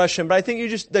answer to your question, but I think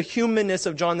the humanness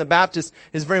of John the Baptist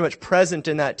is very much present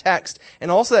in that text. And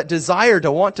also that desire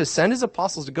to want to send his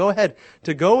apostles to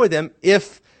go with him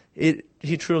if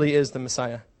he truly is the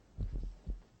Messiah.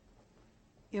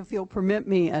 If you'll permit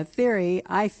me a theory,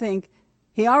 I think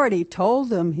he already told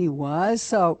them he was,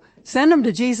 so send them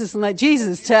to Jesus and let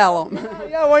Jesus tell them.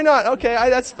 Yeah, why not? Okay,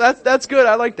 that's good.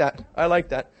 I like that.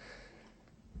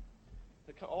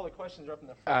 All the questions are up in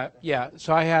the front. Yeah,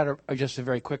 so I had just a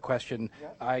very quick question.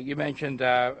 You mentioned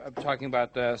talking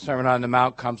about the Sermon on the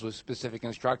Mount comes with specific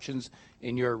instructions,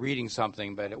 and you're reading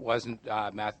something, but it wasn't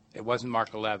it wasn't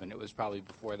Mark 11. It was probably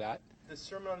before that. The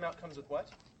Sermon on the Mount comes with what?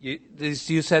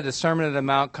 You said the Sermon on the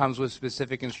Mount comes with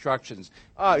specific instructions.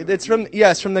 It's from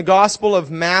the Gospel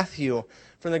of Matthew.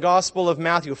 From the Gospel of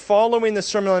Matthew, following the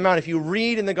Sermon on the Mount. If you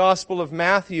read in the Gospel of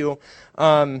Matthew,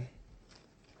 I'll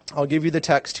give you the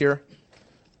text here.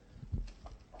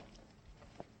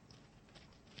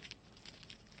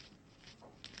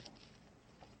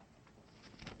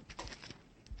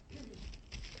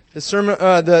 The sermon,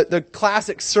 the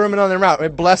classic Sermon on the Mount,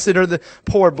 right? Blessed are the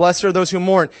poor, blessed are those who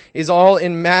mourn, is all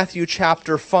in Matthew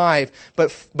chapter 5.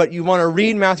 But you want to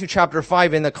read Matthew chapter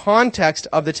 5 in the context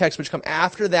of the text which come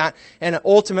after that, and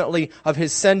ultimately of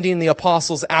his sending the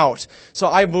apostles out. So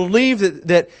I believe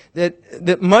that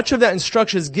much of that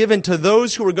instruction is given to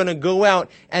those who are going to go out,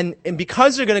 and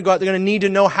because they're going to go out, they're going to need to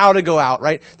know how to go out,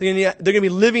 right? They're going to be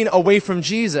living away from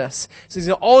Jesus. So he's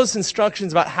got all this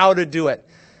instructions about how to do it.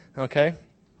 Okay?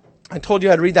 I told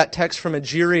you I'd read that text from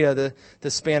Egeria,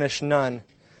 the Spanish nun.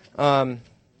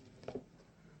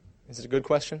 Is it a good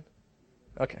question?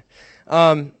 Okay.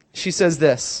 She says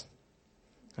this.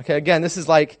 Okay, again, this is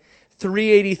like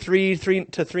 383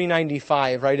 to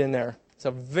 395, right in there.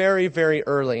 So very, very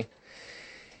early.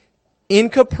 In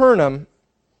Capernaum,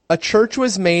 a church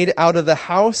was made out of the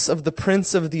house of the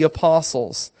prince of the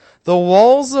apostles, the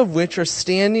walls of which are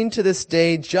standing to this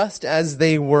day just as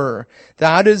they were.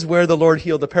 That is where the Lord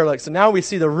healed the paralytic. So now we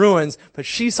see the ruins, but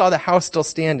she saw the house still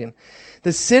standing.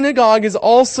 The synagogue is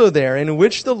also there, in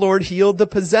which the Lord healed the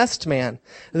possessed man.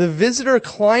 The visitor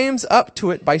climbs up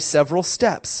to it by several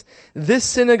steps. This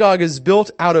synagogue is built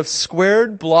out of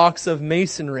squared blocks of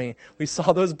masonry. We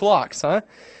saw those blocks, huh?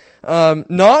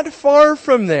 Not far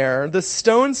from there, the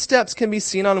stone steps can be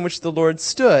seen on which the Lord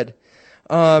stood.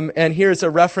 And here's a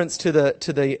reference to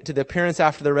the appearance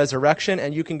after the resurrection,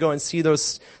 and you can go and see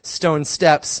those stone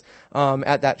steps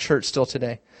at that church still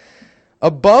today.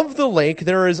 Above the lake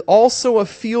there is also a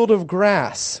field of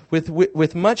grass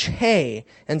with much hay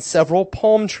and several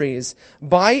palm trees.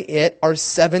 By it are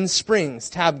 7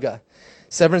 springs, Tabgha,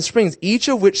 7 springs, each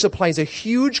of which supplies a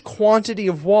huge quantity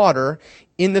of water.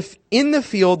 In the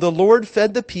field the Lord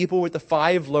fed the people with the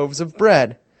 5 loaves of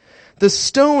bread. the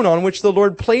stone on which the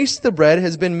Lord placed the bread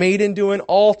has been made into an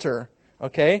altar.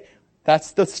 Okay?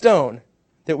 That's the stone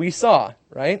that we saw,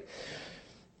 right?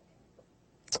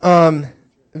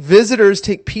 Visitors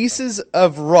take pieces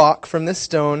of rock from this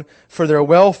stone for their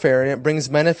welfare, and it brings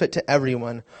benefit to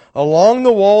everyone. Along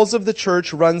the walls of the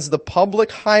church runs the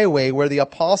public highway where the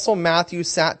Apostle Matthew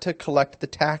sat to collect the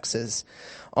taxes.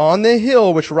 On the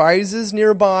hill which rises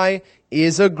nearby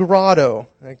is a grotto,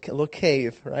 a little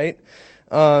cave, right?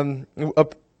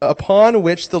 Upon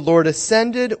which the Lord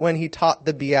ascended when he taught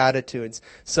the Beatitudes.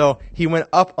 So he went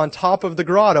up on top of the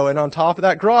grotto, and on top of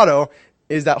that grotto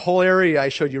is that whole area I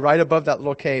showed you right above that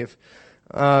little cave.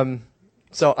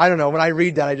 So I don't know, when I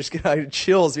read that I just get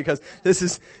chills, because this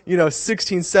is,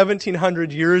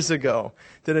 1700 years ago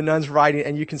that a nun's writing,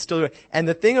 and you can still do it. And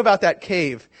the thing about that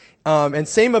cave, and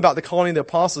same about the colony of the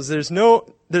apostles, there's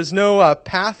no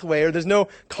pathway, or there's no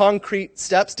concrete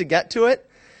steps to get to it.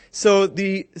 So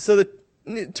the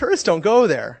tourists don't go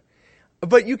there,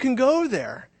 but you can go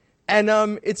there. And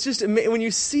it's just when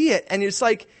you see it, and it's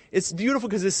like, it's beautiful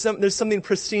because there's something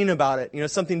pristine about it,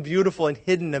 something beautiful and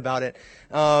hidden about it.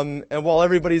 And while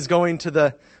everybody's going to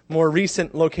the more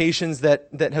recent locations that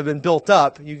have been built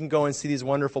up, you can go and see these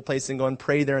wonderful places and go and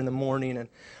pray there in the morning, and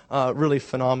really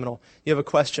phenomenal. You have a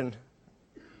question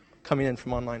coming in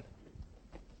from online.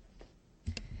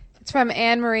 It's from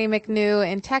Anne Marie McNew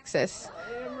in Texas.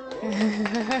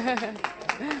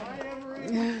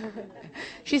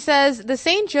 She says, the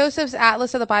St. Joseph's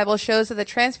Atlas of the Bible shows that the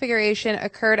Transfiguration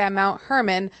occurred at Mount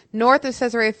Hermon, north of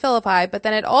Caesarea Philippi, but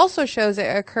then it also shows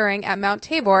it occurring at Mount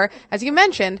Tabor, as you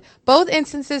mentioned. Both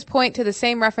instances point to the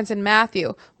same reference in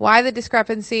Matthew. Why the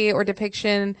discrepancy or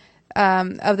depiction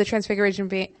of the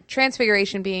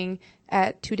Transfiguration being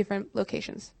at two different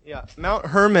locations? Yeah, Mount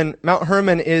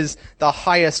Hermon is the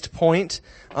highest point.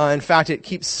 In fact, it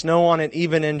keeps snow on it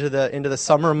even into the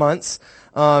summer months.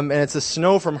 And it's the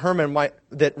snow from Hermon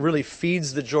that really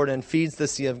feeds the Jordan, feeds the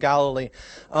Sea of Galilee.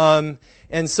 And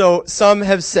so some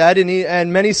have said,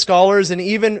 and many scholars, and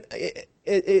even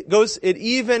it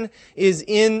even is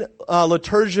in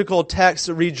liturgical texts,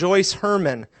 rejoice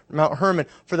Hermon, Mount Hermon,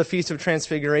 for the Feast of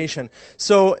Transfiguration.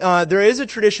 So there is a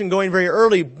tradition going very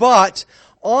early, but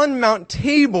on Mount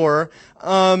Tabor,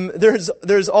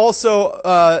 there's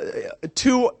also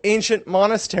two ancient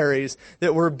monasteries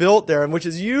that were built there, which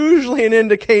is usually an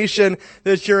indication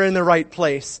that you're in the right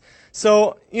place.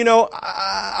 So,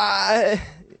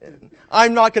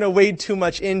 I'm not going to wade too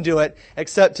much into it,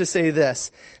 except to say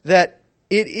this, that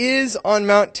it is on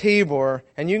Mount Tabor,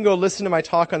 and you can go listen to my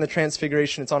talk on the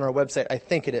Transfiguration. It's on our website. I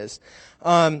think it is.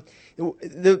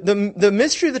 The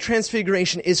mystery of the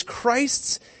Transfiguration is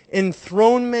Christ's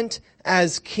enthronement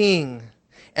as king,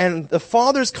 and the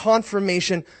Father's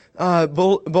confirmation,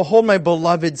 behold my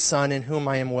beloved Son in whom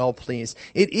I am well pleased.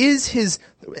 It is his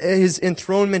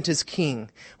enthronement as king.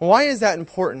 Why is that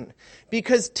important?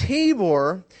 Because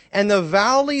Tabor and the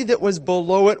valley that was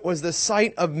below it was the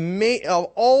site of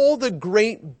all the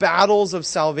great battles of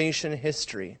salvation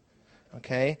history.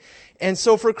 Okay? And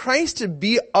so for Christ to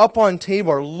be up on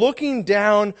Tabor, looking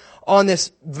down on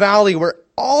this valley where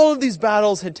all of these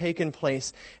battles had taken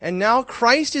place, and now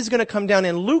Christ is going to come down,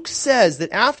 and Luke says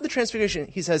that after the Transfiguration,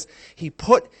 he says, he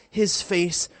put his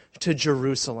face to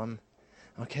Jerusalem.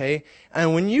 Okay?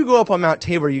 And when you go up on Mount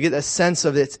Tabor, you get a sense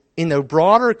of it in the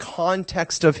broader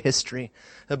context of history,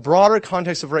 the broader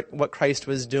context of what Christ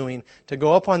was doing, to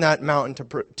go up on that mountain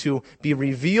to be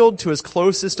revealed to his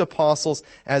closest apostles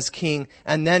as king,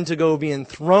 and then to go be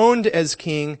enthroned as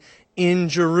king in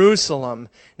Jerusalem.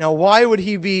 Now, why would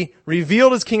he be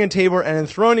revealed as king in Tabor and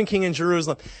enthroned as king in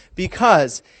Jerusalem?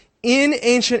 Because in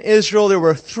ancient Israel, there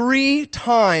were 3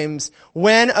 times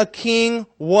when a king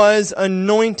was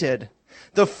anointed.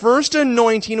 The first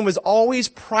anointing was always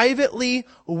privately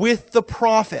with the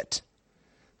prophet.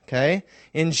 Okay?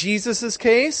 In Jesus'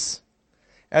 case,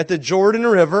 at the Jordan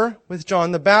River with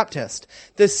John the Baptist.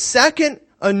 The second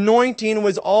anointing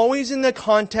was always in the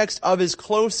context of his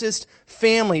closest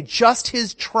family, just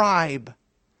his tribe.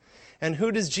 And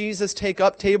who does Jesus take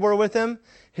up Tabor with him?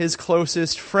 His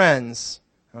closest friends.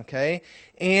 Okay?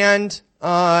 And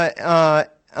the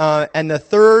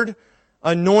third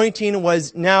anointing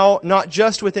was now not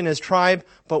just within his tribe,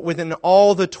 but within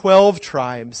all the 12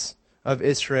 tribes of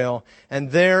Israel.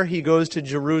 And there he goes to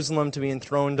Jerusalem to be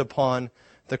enthroned upon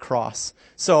the cross.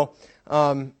 So,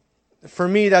 for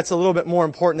me, that's a little bit more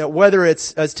important, that whether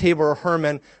it's as Tabor or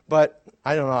Hermon, but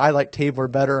I don't know, I like Tabor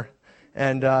better.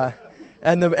 And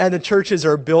the churches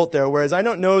are built there, whereas I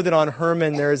don't know that on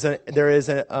Hermon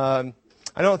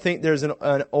I don't think there's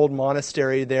an old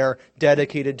monastery there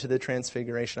dedicated to the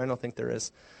Transfiguration. I don't think there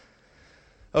is.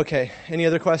 Okay, any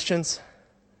other questions?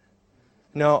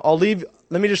 No,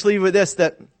 let me just leave with this,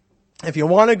 that if you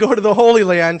want to go to the Holy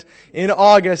Land in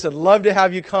August, I'd love to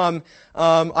have you come.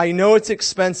 I know it's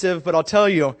expensive, but I'll tell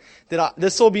you that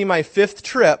this will be my 5th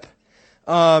trip.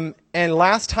 And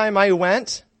last time I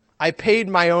went, I paid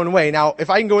my own way. Now, if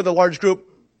I can go with a large group,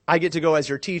 I get to go as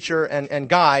your teacher and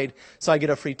guide, so I get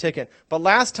a free ticket. But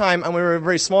last time, when we were a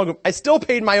very small group, I still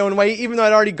paid my own way, even though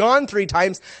I'd already gone 3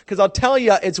 times, because I'll tell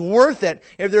you, it's worth it.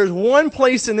 If there's one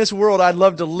place in this world I'd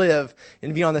love to live,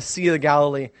 and be on the Sea of the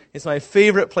Galilee. It's my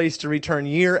favorite place to return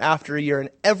year after year, and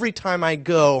every time I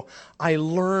go, I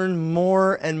learn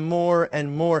more and more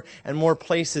and more, and more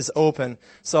places open.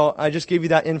 So I just gave you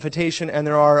that invitation, and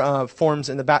there are forms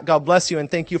in the back. God bless you, and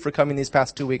thank you for coming these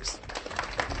past 2 weeks.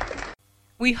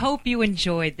 We hope you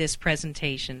enjoyed this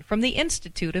presentation from the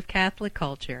Institute of Catholic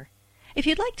Culture. If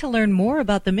you'd like to learn more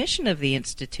about the mission of the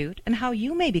Institute and how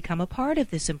you may become a part of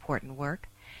this important work,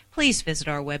 please visit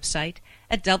our website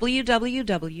at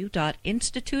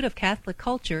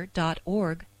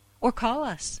www.instituteofcatholicculture.org or call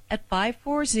us at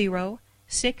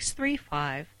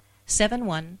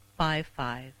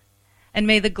 540-635-7155. And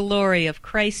may the glory of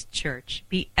Christ Church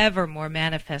be ever more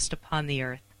manifest upon the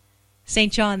earth.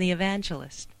 St. John the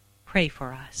Evangelist, pray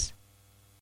for us.